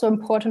it's also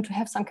important to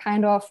have some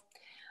kind of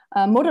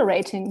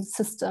moderating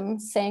system,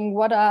 saying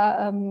what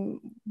are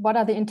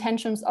the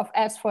intentions of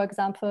ads, for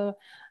example,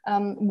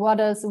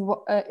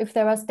 if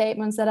there are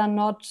statements that are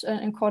not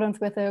in accordance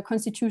with the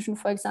constitution,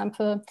 for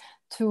example,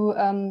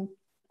 to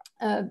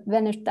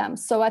vanish them.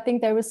 So I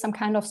think there is some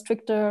kind of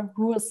stricter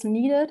rules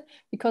needed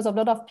because a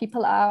lot of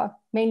people are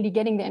mainly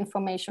getting the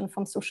information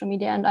from social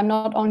media. And I'm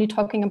not only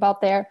talking about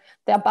their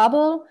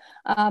bubble,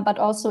 but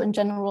also in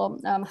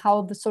general,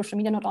 how the social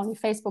media, not only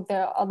Facebook,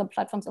 there are other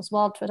platforms as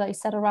well, Twitter,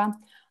 etc.,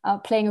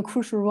 playing a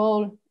crucial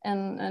role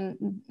in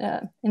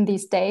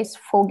these days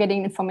for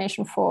getting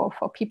information for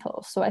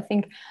people. So I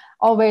think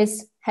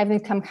always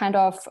having some kind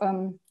of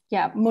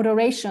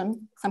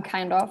moderation, some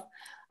kind of,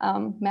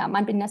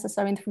 might be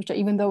necessary in the future,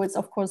 even though it's,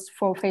 of course,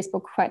 for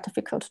Facebook quite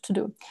difficult to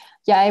do.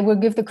 Yeah, I will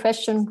give the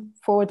question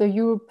for the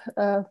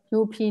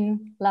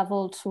European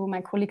level to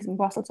my colleagues in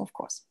Brussels, of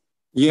course.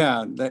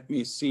 Yeah, let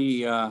me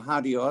see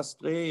Hadi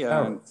Ostri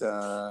and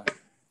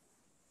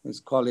his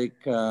colleague.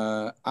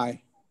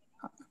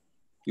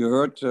 You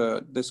heard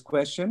this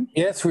question?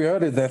 Yes, we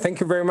heard it there. Thank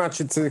you very much.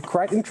 It's a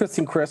quite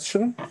interesting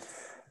question,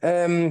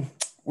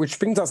 which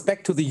brings us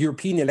back to the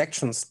European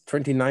elections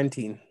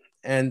 2019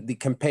 and the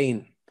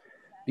campaign.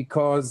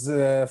 Because,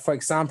 for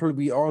example,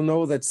 we all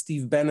know that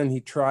Steve Bannon, he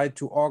tried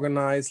to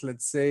organize,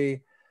 let's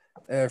say,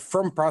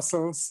 from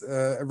Brussels,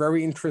 a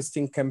very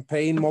interesting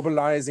campaign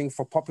mobilizing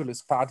for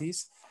populist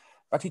parties,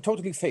 but he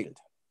totally failed.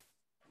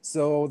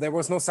 So there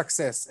was no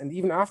success. And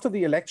even after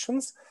the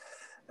elections,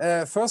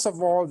 first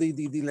of all,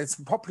 the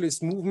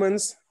populist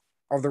movements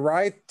of the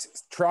right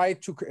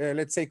tried to,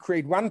 let's say,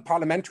 create one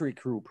parliamentary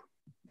group.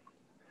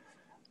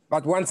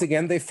 But once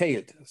again, they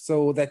failed.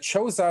 So that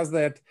shows us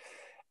that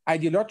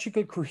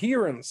ideological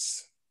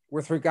coherence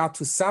with regard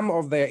to some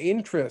of their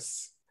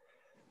interests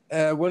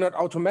will not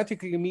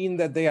automatically mean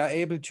that they are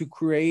able to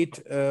create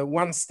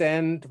one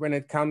stand when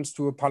it comes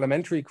to a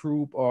parliamentary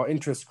group or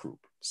interest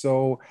group.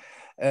 So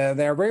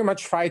they are very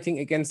much fighting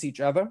against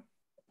each other.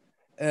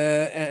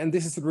 And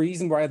this is the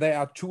reason why there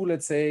are two,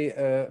 let's say,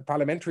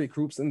 parliamentary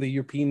groups in the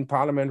European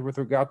Parliament with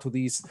regard to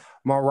these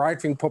more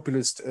right-wing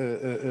populist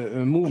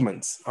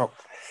movements.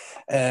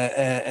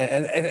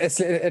 And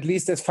at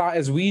least as far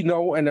as we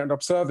know and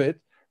observe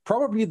it,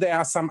 probably there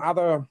are some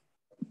other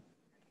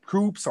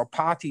groups or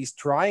parties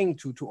trying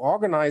to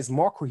organize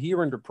more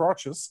coherent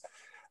approaches,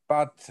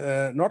 but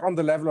not on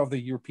the level of the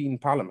European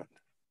Parliament.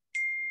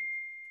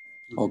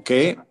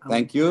 Okay,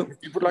 thank you. If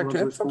you would like to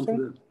add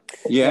something?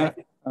 Yeah,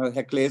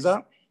 Herr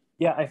Gläser.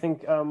 Yeah, I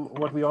think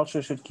what we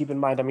also should keep in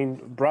mind, I mean,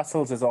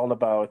 Brussels is all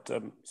about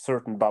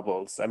certain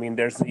bubbles. I mean,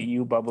 there's the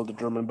EU bubble, the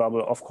German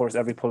bubble. Of course,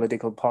 every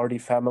political party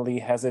family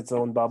has its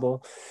own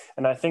bubble.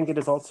 And I think it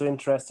is also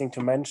interesting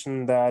to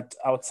mention that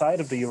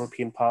outside of the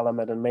European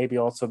Parliament, and maybe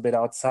also a bit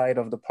outside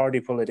of the party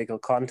political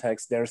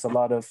context, there's a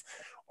lot of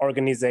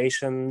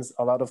organizations,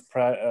 a lot of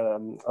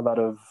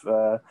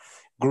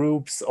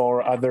groups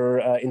or other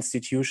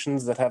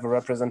institutions that have a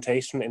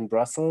representation in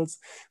Brussels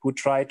who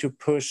try to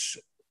push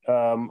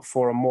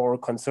for a more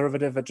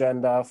conservative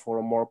agenda, for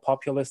a more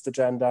populist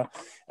agenda.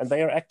 And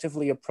they are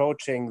actively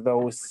approaching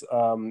those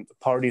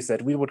parties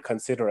that we would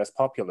consider as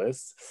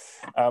populists,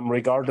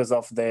 regardless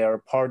of their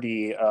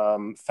party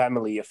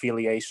family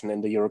affiliation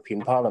in the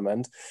European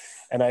Parliament.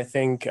 And I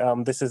think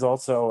this is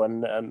also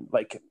an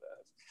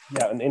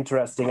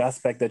interesting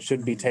aspect that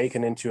should be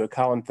taken into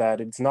account,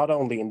 that it's not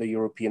only in the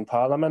European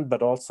Parliament,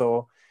 but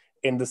also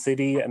in the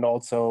city and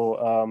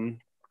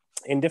also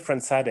in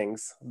different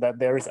settings, that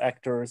there is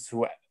actors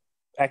who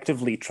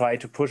actively try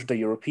to push the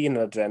European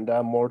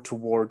agenda more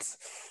towards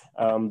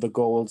the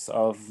goals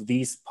of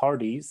these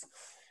parties.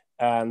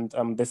 And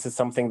this is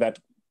something that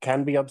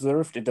can be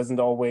observed. It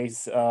doesn't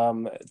always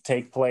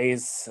take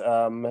place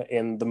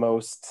in the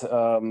most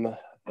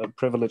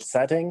privileged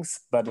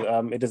settings, but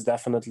it is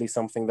definitely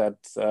something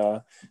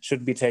that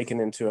should be taken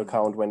into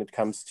account when it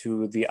comes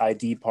to the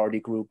ID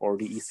party group or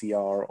the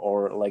ECR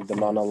or like the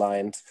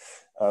non-aligned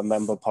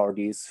member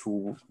parties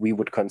who we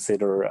would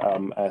consider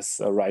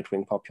as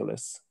right-wing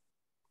populists.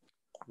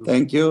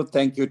 Thank you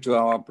to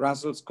our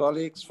Brussels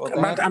colleagues for that.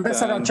 But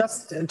Ambassador,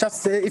 just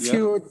if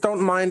you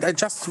don't mind, I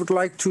just would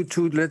like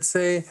to let's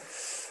say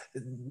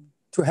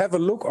to have a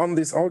look on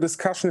this whole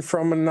discussion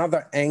from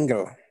another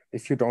angle,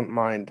 if you don't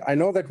mind. I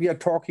know that we are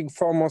talking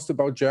foremost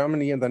about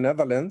Germany and the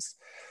Netherlands,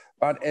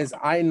 but as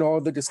I know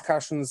the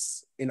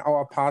discussions in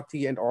our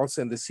party and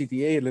also in the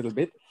CDA a little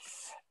bit,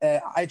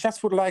 I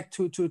just would like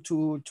to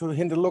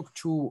hint a look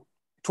to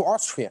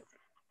Austria.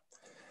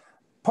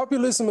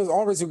 Populism is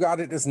always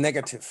regarded as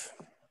negative.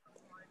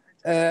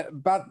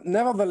 But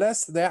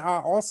nevertheless, there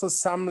are also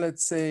some,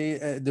 let's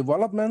say,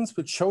 developments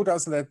which showed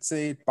us, let's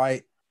say,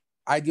 by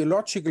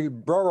ideologically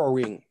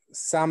borrowing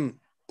some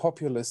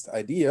populist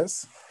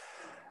ideas,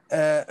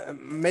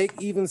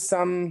 make even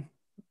some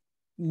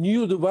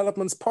new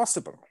developments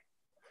possible.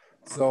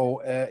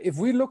 So if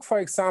we look, for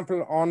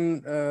example,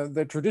 on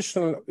the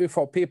traditional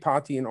ÖVP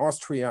party in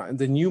Austria and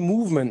the new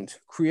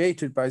movement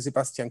created by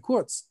Sebastian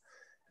Kurz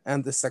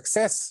and the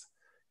success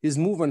his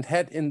movement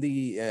had in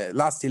the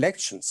last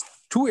elections,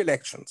 2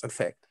 elections, in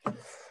fact.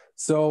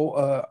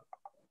 So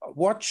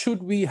how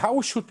should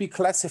we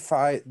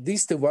classify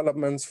these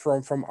developments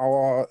from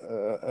our,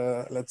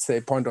 let's say,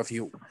 point of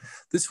view?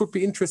 This would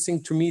be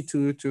interesting to me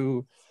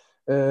to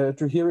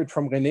hear it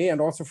from René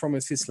and also from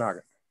Ms.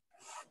 Hislage.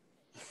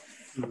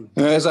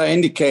 As I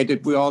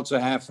indicated, we also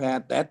have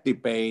had that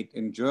debate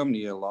in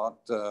Germany a lot.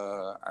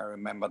 I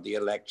remember the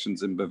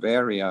elections in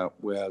Bavaria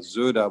where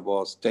Söder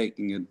was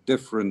taking a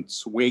different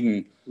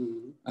swing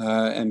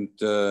and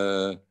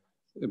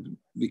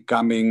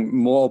becoming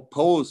more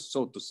opposed,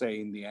 so to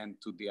say, in the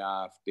end to the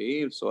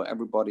AfD. So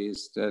everybody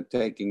is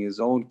taking his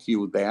own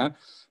cue there.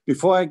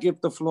 Before I give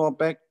the floor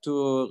back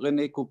to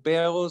René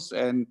Couperus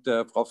and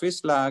Frau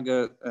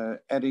Hislage,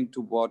 adding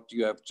to what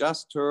you have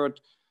just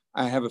heard,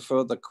 I have a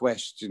further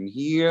question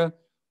here,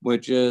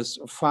 which is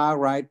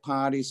far-right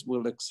parties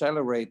will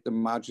accelerate the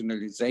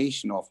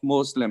marginalization of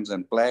Muslims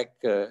and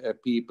Black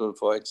people,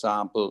 for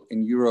example,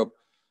 in Europe.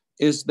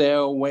 Is there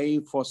a way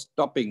for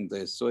stopping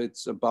this? So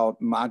it's about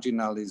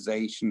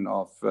marginalization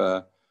of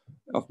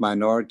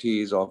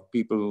minorities, of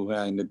people who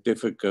are in a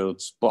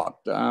difficult spot.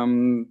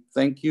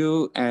 Thank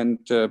you, and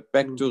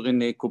back to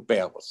René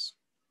Couperus.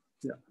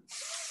 Yeah.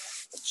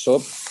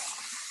 So.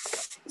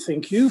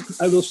 Thank you.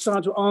 I will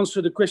start to answer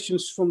the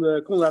questions from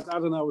the Konrad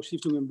Adenauer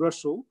Stiftung in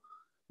Brussels,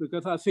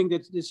 because I think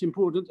that it's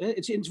important.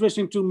 It's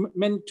interesting to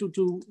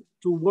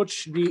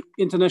watch the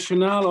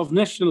Internationale of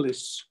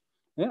Nationalists.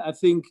 I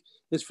think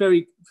it's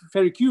very,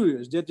 very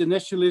curious that the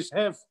nationalists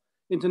have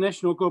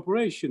international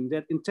cooperation,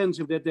 that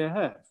intensive that they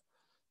have.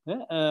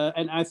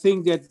 And I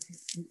think that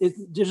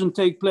it doesn't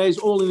take place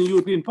all in the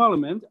European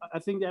Parliament. I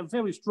think there are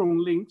very strong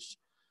links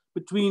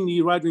between the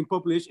right-wing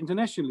populists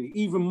internationally,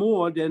 even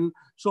more than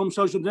some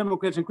social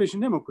democrats and Christian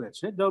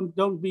Democrats. Don't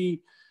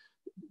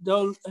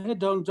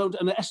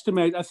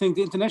underestimate, I think,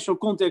 the international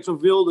context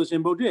of Wilders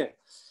and Baudet.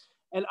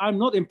 And I'm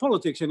not in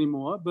politics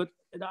anymore, but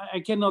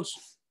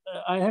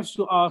I have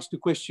to ask the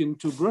question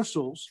to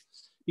Brussels,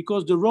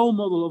 because the role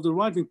model of the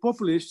right-wing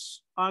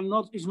populists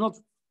is not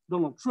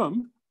Donald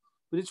Trump,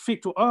 but it's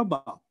Viktor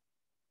Orban.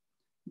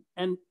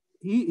 And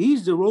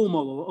he's the role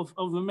model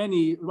of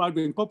many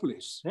right-wing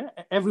populists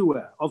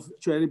everywhere, of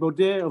Thierry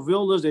Baudet, of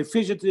Wilders. They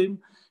visit him,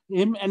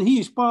 and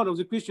he is part of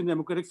the Christian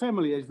Democratic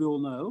family, as we all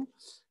know.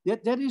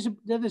 That is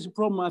a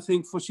problem, I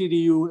think, for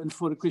CDU and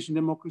for the Christian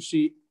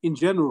democracy in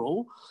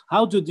general,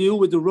 how to deal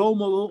with the role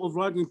model of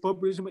right-wing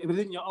populism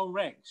within your own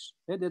ranks.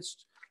 That's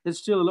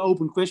still an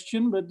open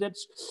question, but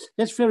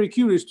that's very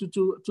curious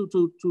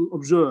to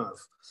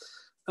observe.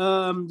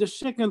 The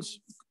second,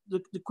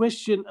 the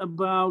question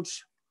about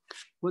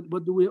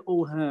what do we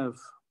all have?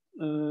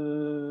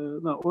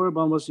 No,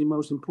 Orban was the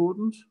most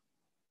important.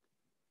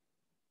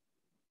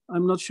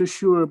 I'm not so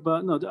sure,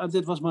 but no,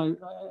 that was my.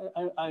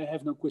 I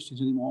have no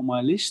questions anymore on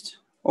my list.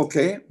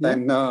 Okay,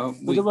 then but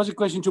there was a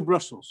question to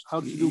Brussels. How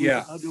do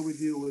we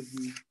deal with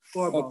the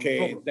Orban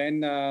problem?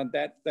 Then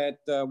that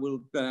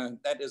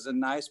is a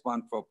nice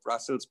one for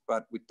Brussels,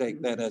 but we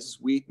take that as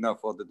sweetener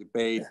for the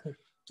debate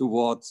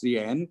towards the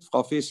end.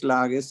 Frau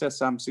Fischlage, is there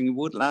something you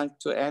would like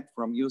to add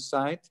from your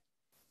side?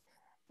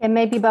 And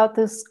maybe about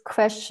this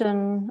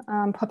question,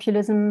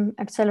 populism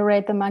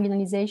accelerate the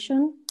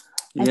marginalization.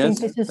 I think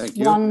this is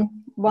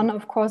one,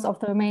 of course, of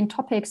the main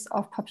topics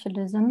of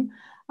populism,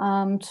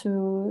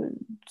 to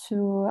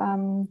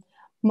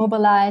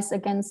mobilize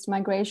against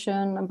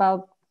migration,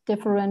 about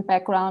different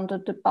background,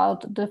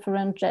 about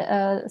different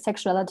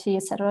sexuality,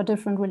 etc.,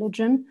 different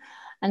religion.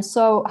 And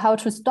so how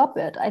to stop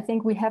it? I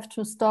think we have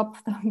to stop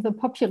the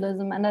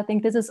populism. And I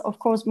think this is, of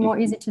course, more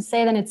easy to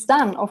say than it's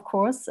done, of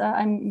course.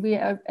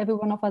 Every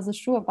one of us is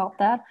sure about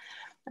that.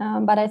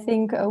 But I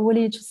think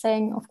Willy just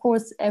saying, of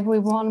course,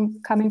 everyone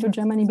coming to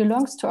Germany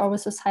belongs to our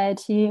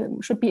society,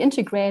 should be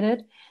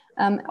integrated.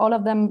 All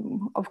of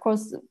them, of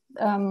course,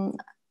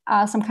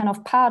 are some kind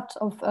of part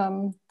of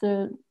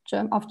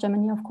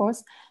Germany, of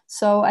course.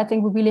 So I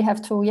think we really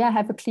have to,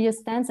 have a clear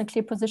stance, a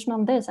clear position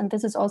on this. And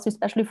this is also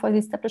especially for the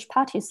established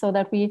parties, so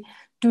that we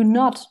do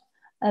not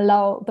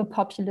allow the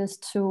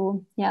populists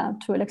to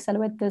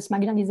accelerate this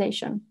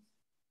marginalization.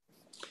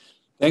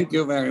 Thank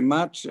you very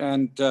much.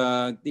 And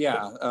Herr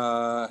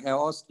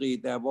Ostri,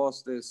 there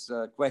was this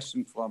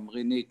question from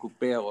René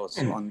Couperos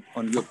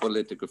on your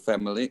political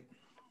family.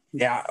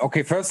 Yeah,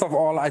 okay, first of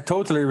all, I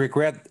totally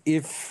regret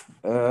if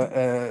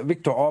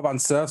Viktor Orban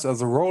serves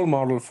as a role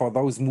model for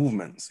those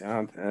movements.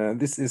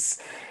 This is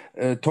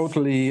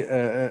totally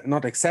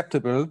not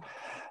acceptable.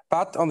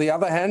 But on the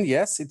other hand,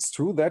 yes, it's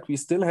true that we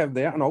still have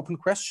there an open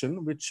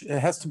question which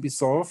has to be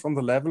solved on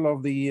the level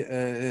of the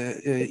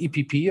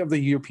EPP, of the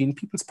European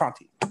People's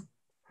Party.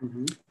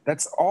 Mm-hmm.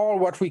 That's all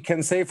what we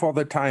can say for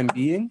the time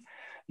being.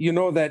 You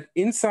know that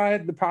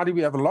inside the party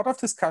we have a lot of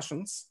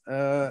discussions,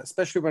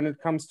 especially when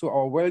it comes to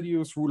our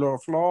values, rule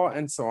of law,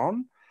 and so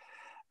on.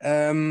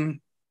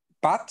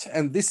 But,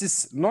 and this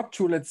is not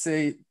to, let's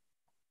say,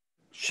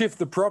 shift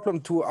the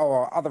problem to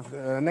our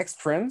other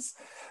next friends,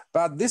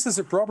 but this is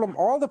a problem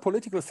all the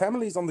political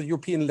families on the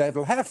European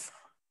level have.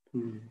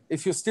 Mm.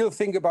 If you still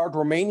think about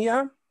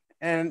Romania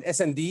and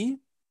SND,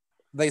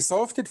 they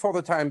solved it for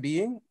the time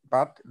being,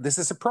 but this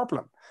is a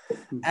problem.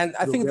 And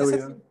I think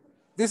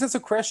this is a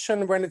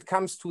question when it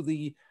comes to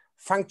the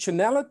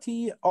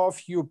functionality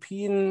of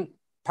European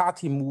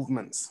party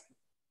movements.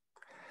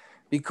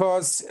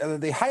 Because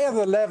the higher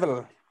the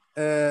level,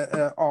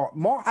 or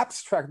more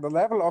abstract the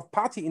level of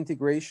party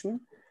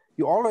integration,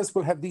 you always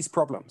will have these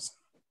problems.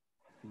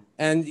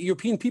 And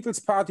European People's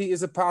Party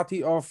is a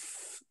party of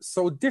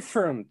so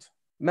different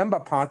member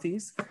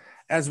parties,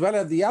 as well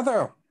as the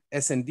other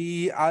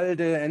SND,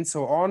 ALDE, and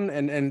so on,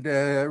 and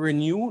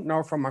Renew,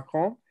 now from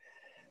Macron.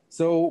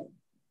 So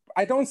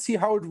I don't see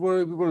how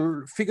we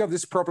will figure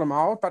this problem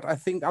out, but I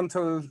think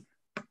until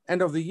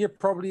end of the year,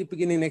 probably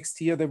beginning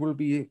next year, there will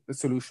be a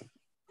solution.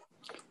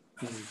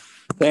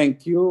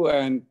 Thank you.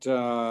 And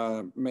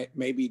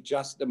maybe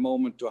just a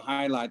moment to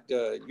highlight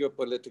your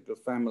political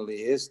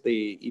family is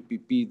the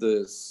EPP,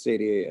 the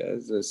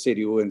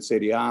CDU and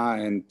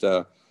CDA.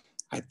 And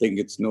I think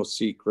it's no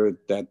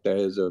secret that there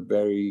is a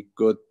very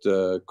good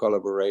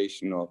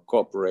collaboration or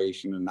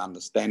cooperation and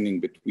understanding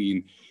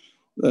between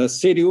the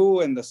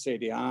CDU and the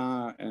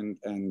CDA, and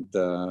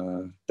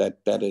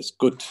that is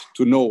good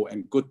to know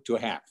and good to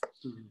have.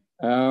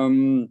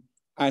 Mm-hmm.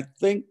 I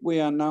think we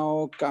are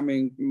now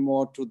coming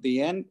more to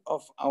the end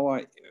of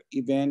our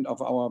event,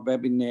 of our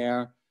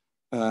webinar,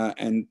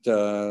 and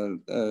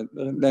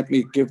let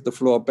me give the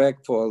floor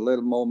back for a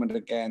little moment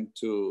again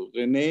to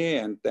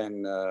René and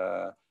then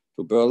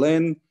to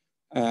Berlin,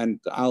 and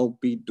I'll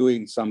be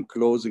doing some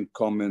closing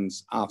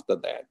comments after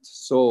that.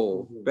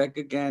 So back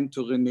again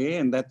to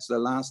René, and that's the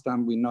last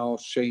time we now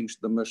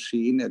changed the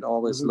machine. It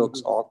always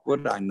looks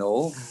awkward, I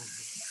know.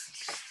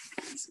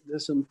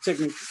 There's some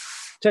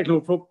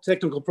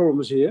technical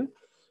problems here.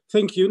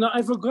 Thank you. Now,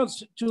 I forgot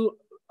to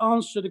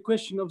answer the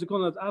question of the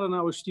Konrad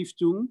Adenauer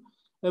Stiftung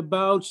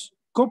about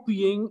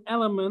copying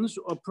elements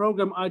or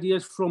program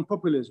ideas from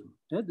populism,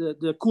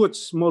 the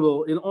Kurz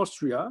model in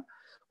Austria,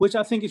 which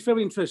I think is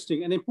very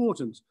interesting and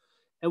important.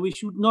 And we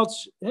should not,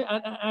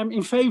 I'm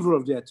in favor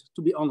of that,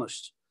 to be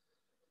honest.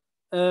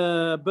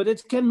 But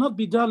it cannot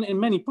be done in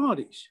many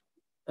parties.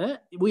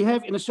 We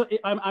have,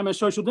 I'm a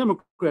social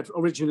democrat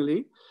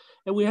originally,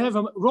 and we have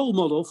a role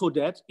model for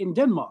that in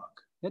Denmark.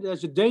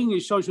 There's a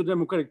Danish Social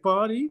Democratic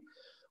Party,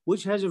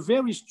 which has a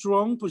very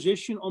strong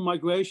position on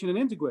migration and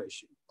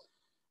integration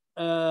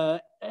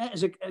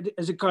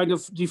as a kind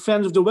of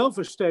defense of the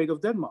welfare state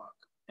of Denmark.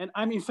 And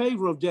I'm in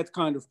favor of that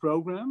kind of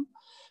program.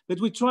 But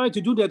we try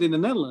to do that in the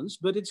Netherlands,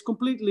 but it's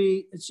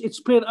completely, it's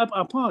split up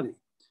our party.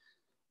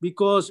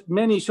 because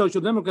many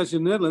social democrats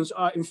in the Netherlands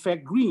are in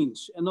fact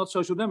Greens and not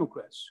social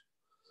democrats.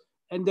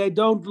 And they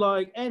don't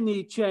like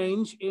any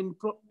change in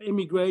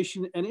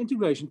immigration and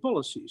integration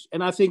policies.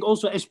 And I think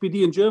also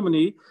SPD in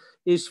Germany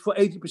is for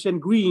 80%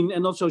 Green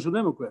and not social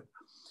democrat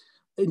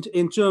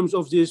in terms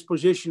of this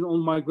position on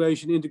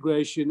migration,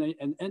 integration,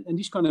 and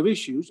these kind of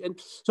issues. And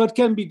so it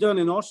can be done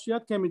in Austria,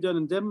 it can be done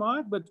in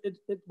Denmark, but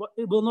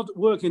it will not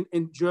work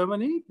in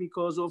Germany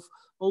because of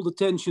all the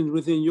tensions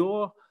within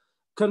your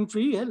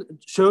country.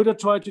 Söder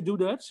tried to do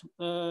that.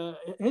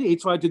 He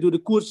tried to do the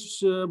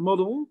Kurz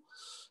model,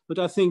 but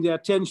I think there are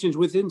tensions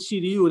within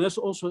CDU and that's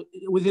also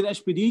within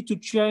SPD to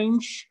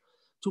change,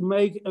 to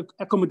make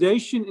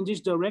accommodation in this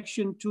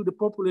direction to the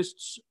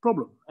populists'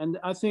 problem. And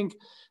I think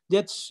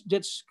that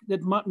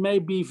may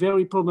be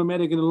very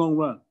problematic in the long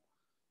run,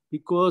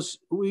 because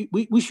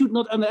we should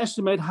not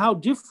underestimate how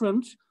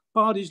different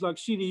parties like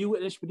CDU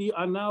and SPD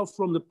are now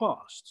from the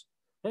past.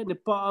 In the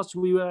past,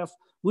 we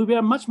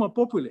were much more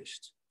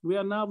populist. We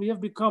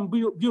have become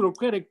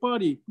bureaucratic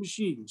party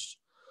machines.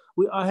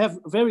 We have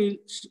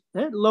very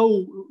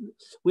low,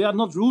 we are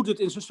not rooted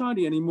in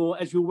society anymore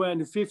as we were in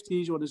the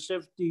 50s or the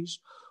 70s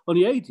or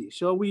the 80s.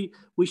 So we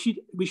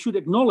should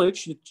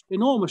acknowledge the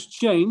enormous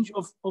change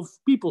of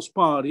people's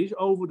parties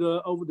over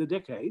the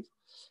decade.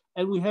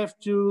 And we have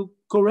to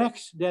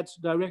correct that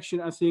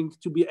direction, I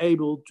think, to be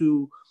able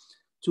to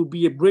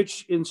be a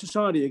bridge in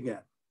society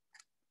again.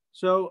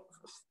 So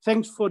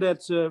thanks for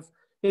that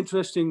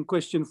interesting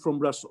question from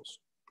Brussels.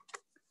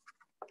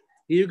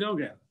 Here you go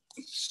again.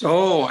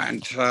 So,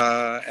 and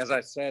as I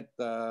said,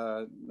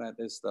 that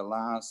is the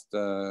last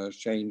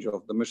change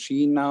of the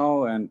machine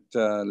now. And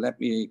let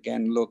me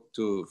again look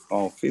to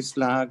Frau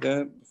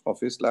Vislage. Frau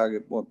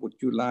Vislage, what would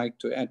you like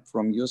to add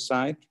from your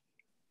side?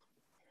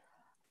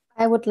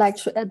 I would like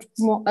to add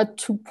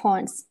 2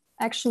 points.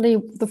 Actually,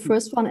 the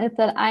first one is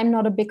that I'm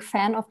not a big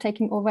fan of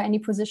taking over any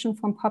position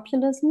from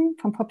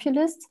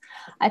populists.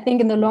 I think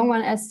in the long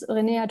run, as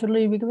René, I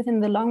totally agree with, in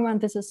the long run,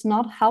 this is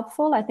not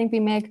helpful. I think we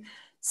make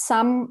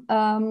some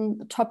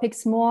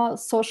topics more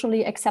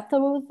socially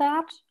acceptable with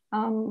that,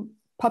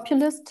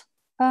 populist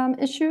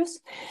issues.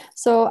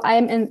 So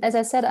as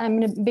I said, I'm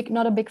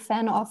not a big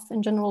fan of,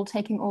 in general,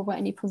 taking over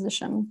any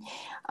position,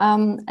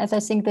 as I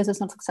think this is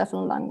not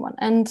successful in the long run.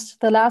 And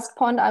the last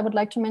point I would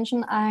like to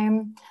mention,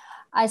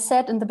 I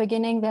said in the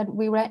beginning that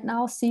we right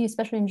now see,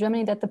 especially in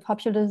Germany, that the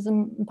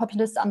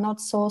populists are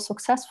not so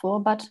successful.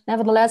 But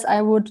nevertheless,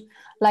 I would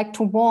like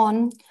to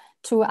warn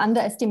to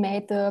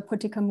underestimate the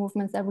political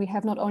movements that we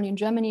have not only in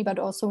Germany, but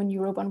also in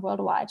Europe and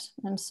worldwide.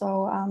 And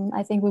so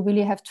I think we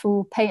really have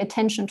to pay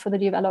attention to the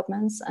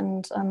developments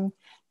and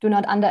do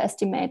not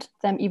underestimate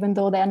them, even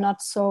though they are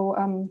not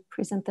so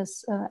present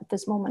at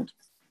this moment.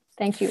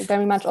 Thank you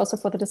very much also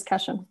for the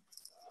discussion.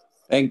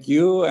 Thank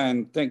you,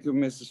 and thank you,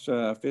 Mrs.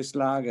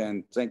 Vislage,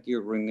 and thank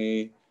you,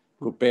 René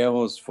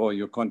Ruperos, for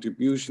your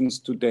contributions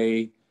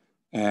today.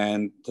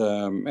 And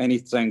many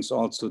thanks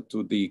also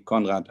to the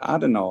Konrad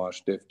Adenauer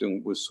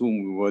Stiftung, with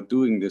whom we were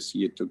doing this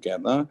year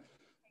together.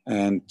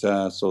 And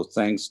so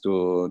thanks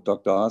to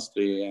Dr.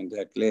 Ostri and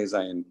Herr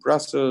Gläser in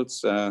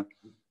Brussels.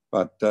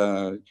 But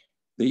the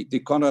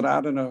Konrad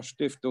Adenauer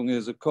Stiftung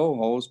is a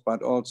co-host,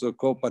 but also a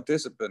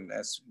co-participant,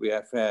 as we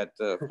have had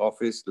Frau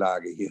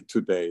Vislage here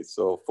today.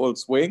 So full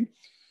swing.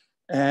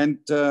 And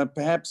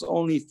perhaps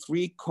only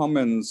 3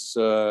 comments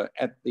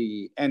at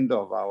the end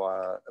of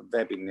our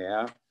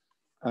webinar.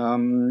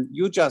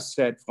 You just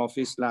said, Frau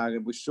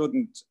Vislage, we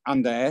shouldn't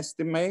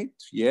underestimate.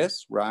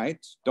 Yes,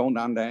 right, don't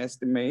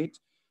underestimate.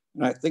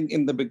 And I think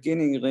in the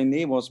beginning,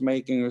 René was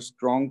making a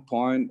strong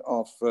point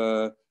of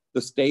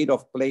the state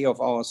of play of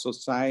our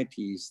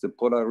societies, the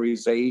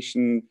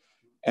polarization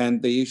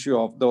and the issue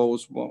of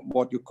those,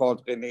 what you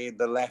called, René,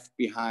 the left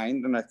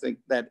behind. And I think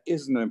that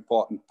is an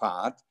important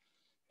part.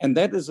 And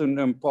that is an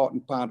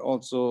important part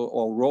also,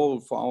 or role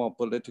for our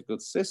political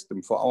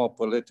system, for our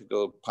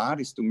political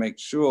parties, to make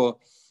sure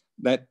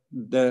that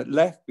the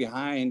left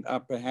behind are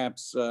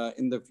perhaps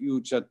in the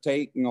future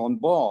taken on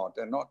board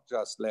and not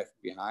just left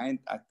behind.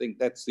 I think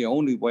that's the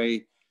only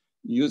way.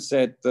 You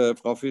said,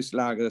 Frau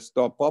Vislage,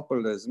 stop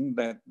populism.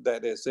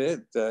 That is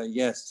it.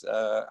 Yes,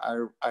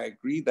 I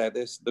agree, that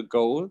is the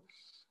goal.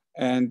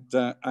 And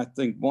I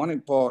think one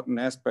important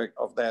aspect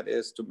of that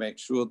is to make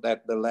sure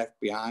that the left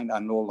behind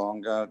are no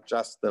longer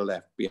just the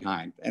left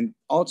behind. And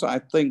also, I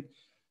think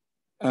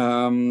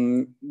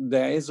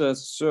there is a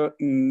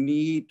certain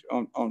need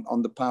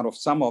on the part of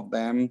some of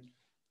them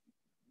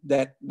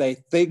that they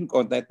think,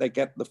 or that they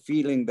get the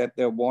feeling that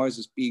their voice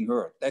is being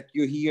heard. That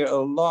you hear a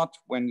lot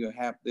when you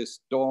have this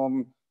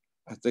storm.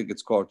 I think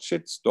it's called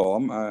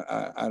shitstorm.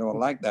 I don't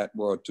like that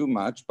word too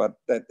much, but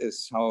that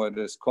is how it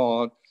is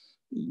called.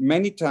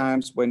 Many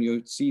times when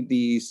you see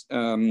these,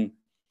 going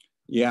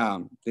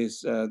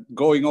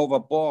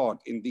overboard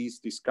in these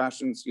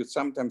discussions, you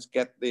sometimes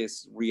get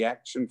this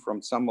reaction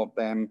from some of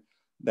them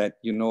that,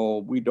 you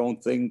know, we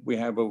don't think we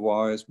have a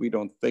voice, we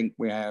don't think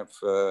we are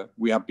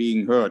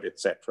being heard,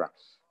 etc.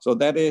 So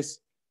that is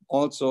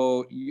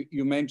Also,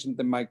 you mentioned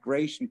the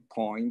migration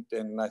point,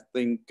 and I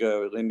think,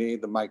 René,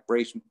 the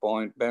migration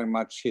point very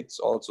much hits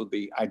also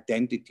the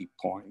identity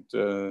point,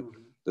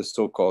 the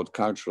so-called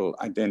cultural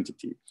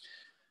identity.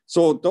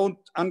 So don't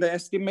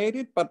underestimate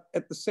it, but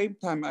at the same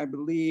time, I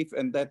believe,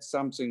 and that's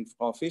something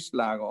Frau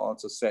Fischlager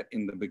also said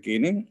in the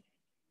beginning,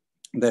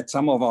 that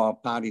some of our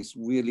parties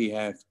really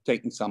have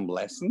taken some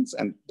lessons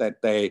and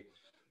that they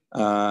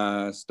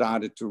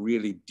started to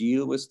really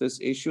deal with this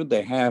issue.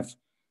 They have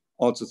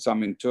also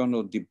some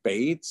internal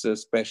debates,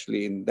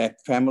 especially in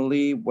that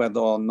family, whether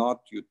or not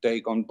you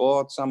take on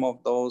board some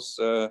of those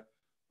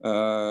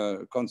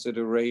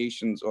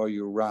considerations or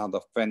you rather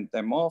fend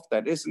them off.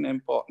 That is an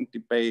important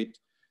debate.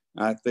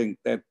 I think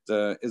that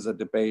is a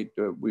debate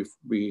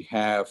we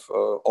have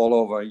all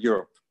over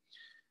Europe.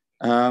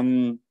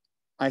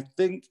 I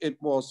think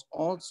it was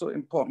also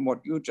important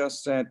what you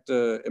just said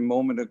a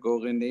moment ago,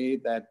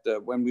 René, that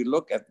when we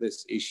look at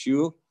this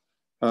issue,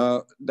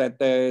 that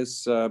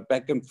there's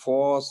back and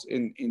forth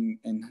in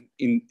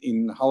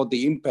how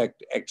the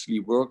impact actually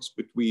works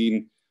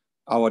between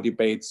our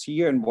debates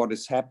here and what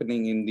is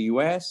happening in the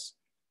US,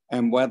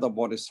 and whether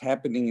what is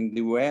happening in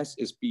the US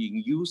is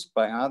being used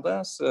by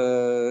others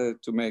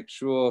to make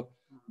sure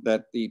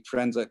that the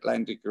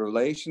transatlantic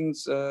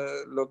relations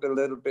look a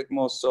little bit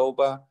more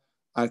sober.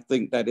 I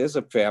think that is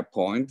a fair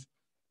point.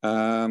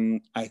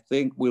 I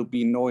think we'll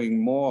be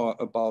knowing more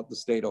about the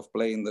state of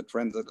play in the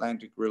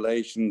transatlantic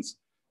relations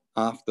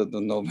after the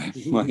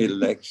November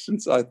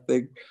elections, I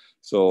think.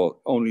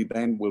 So only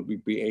then will we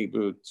be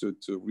able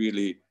to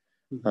really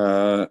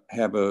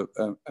have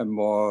a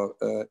more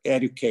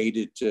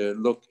educated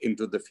look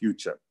into the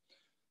future.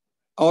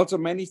 Also,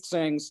 many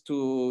thanks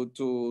to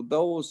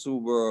those who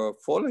were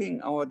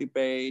following our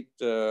debate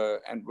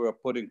and were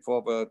putting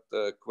forward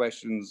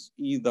questions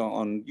either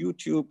on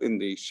YouTube in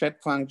the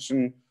chat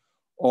function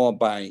or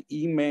by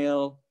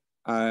email.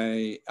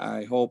 I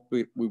hope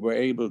we were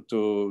able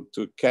to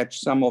catch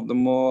some of the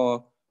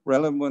more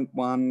relevant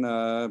one,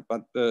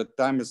 but the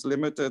time is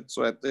limited.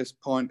 So at this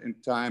point in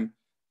time,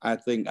 I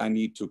think I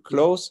need to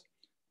close.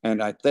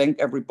 And I thank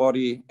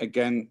everybody,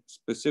 again,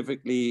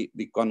 specifically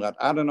the Konrad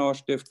Adenauer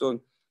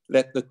Stiftung.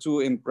 Let the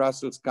two in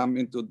Brussels come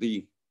into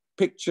the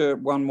picture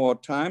one more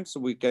time so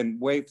we can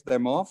wave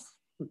them off.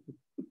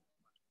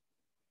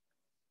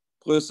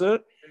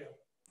 Brussels.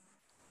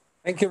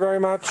 Thank you very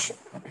much.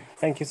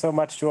 Thank you so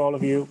much to all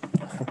of you.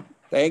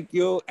 Thank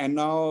you. And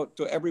now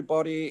to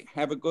everybody,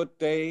 have a good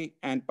day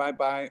and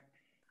bye-bye.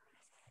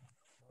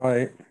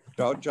 Bye.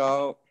 Ciao,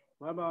 ciao.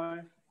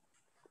 Bye-bye.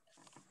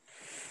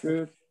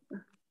 Tschüss.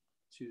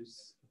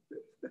 Tschüss.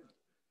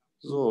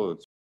 So.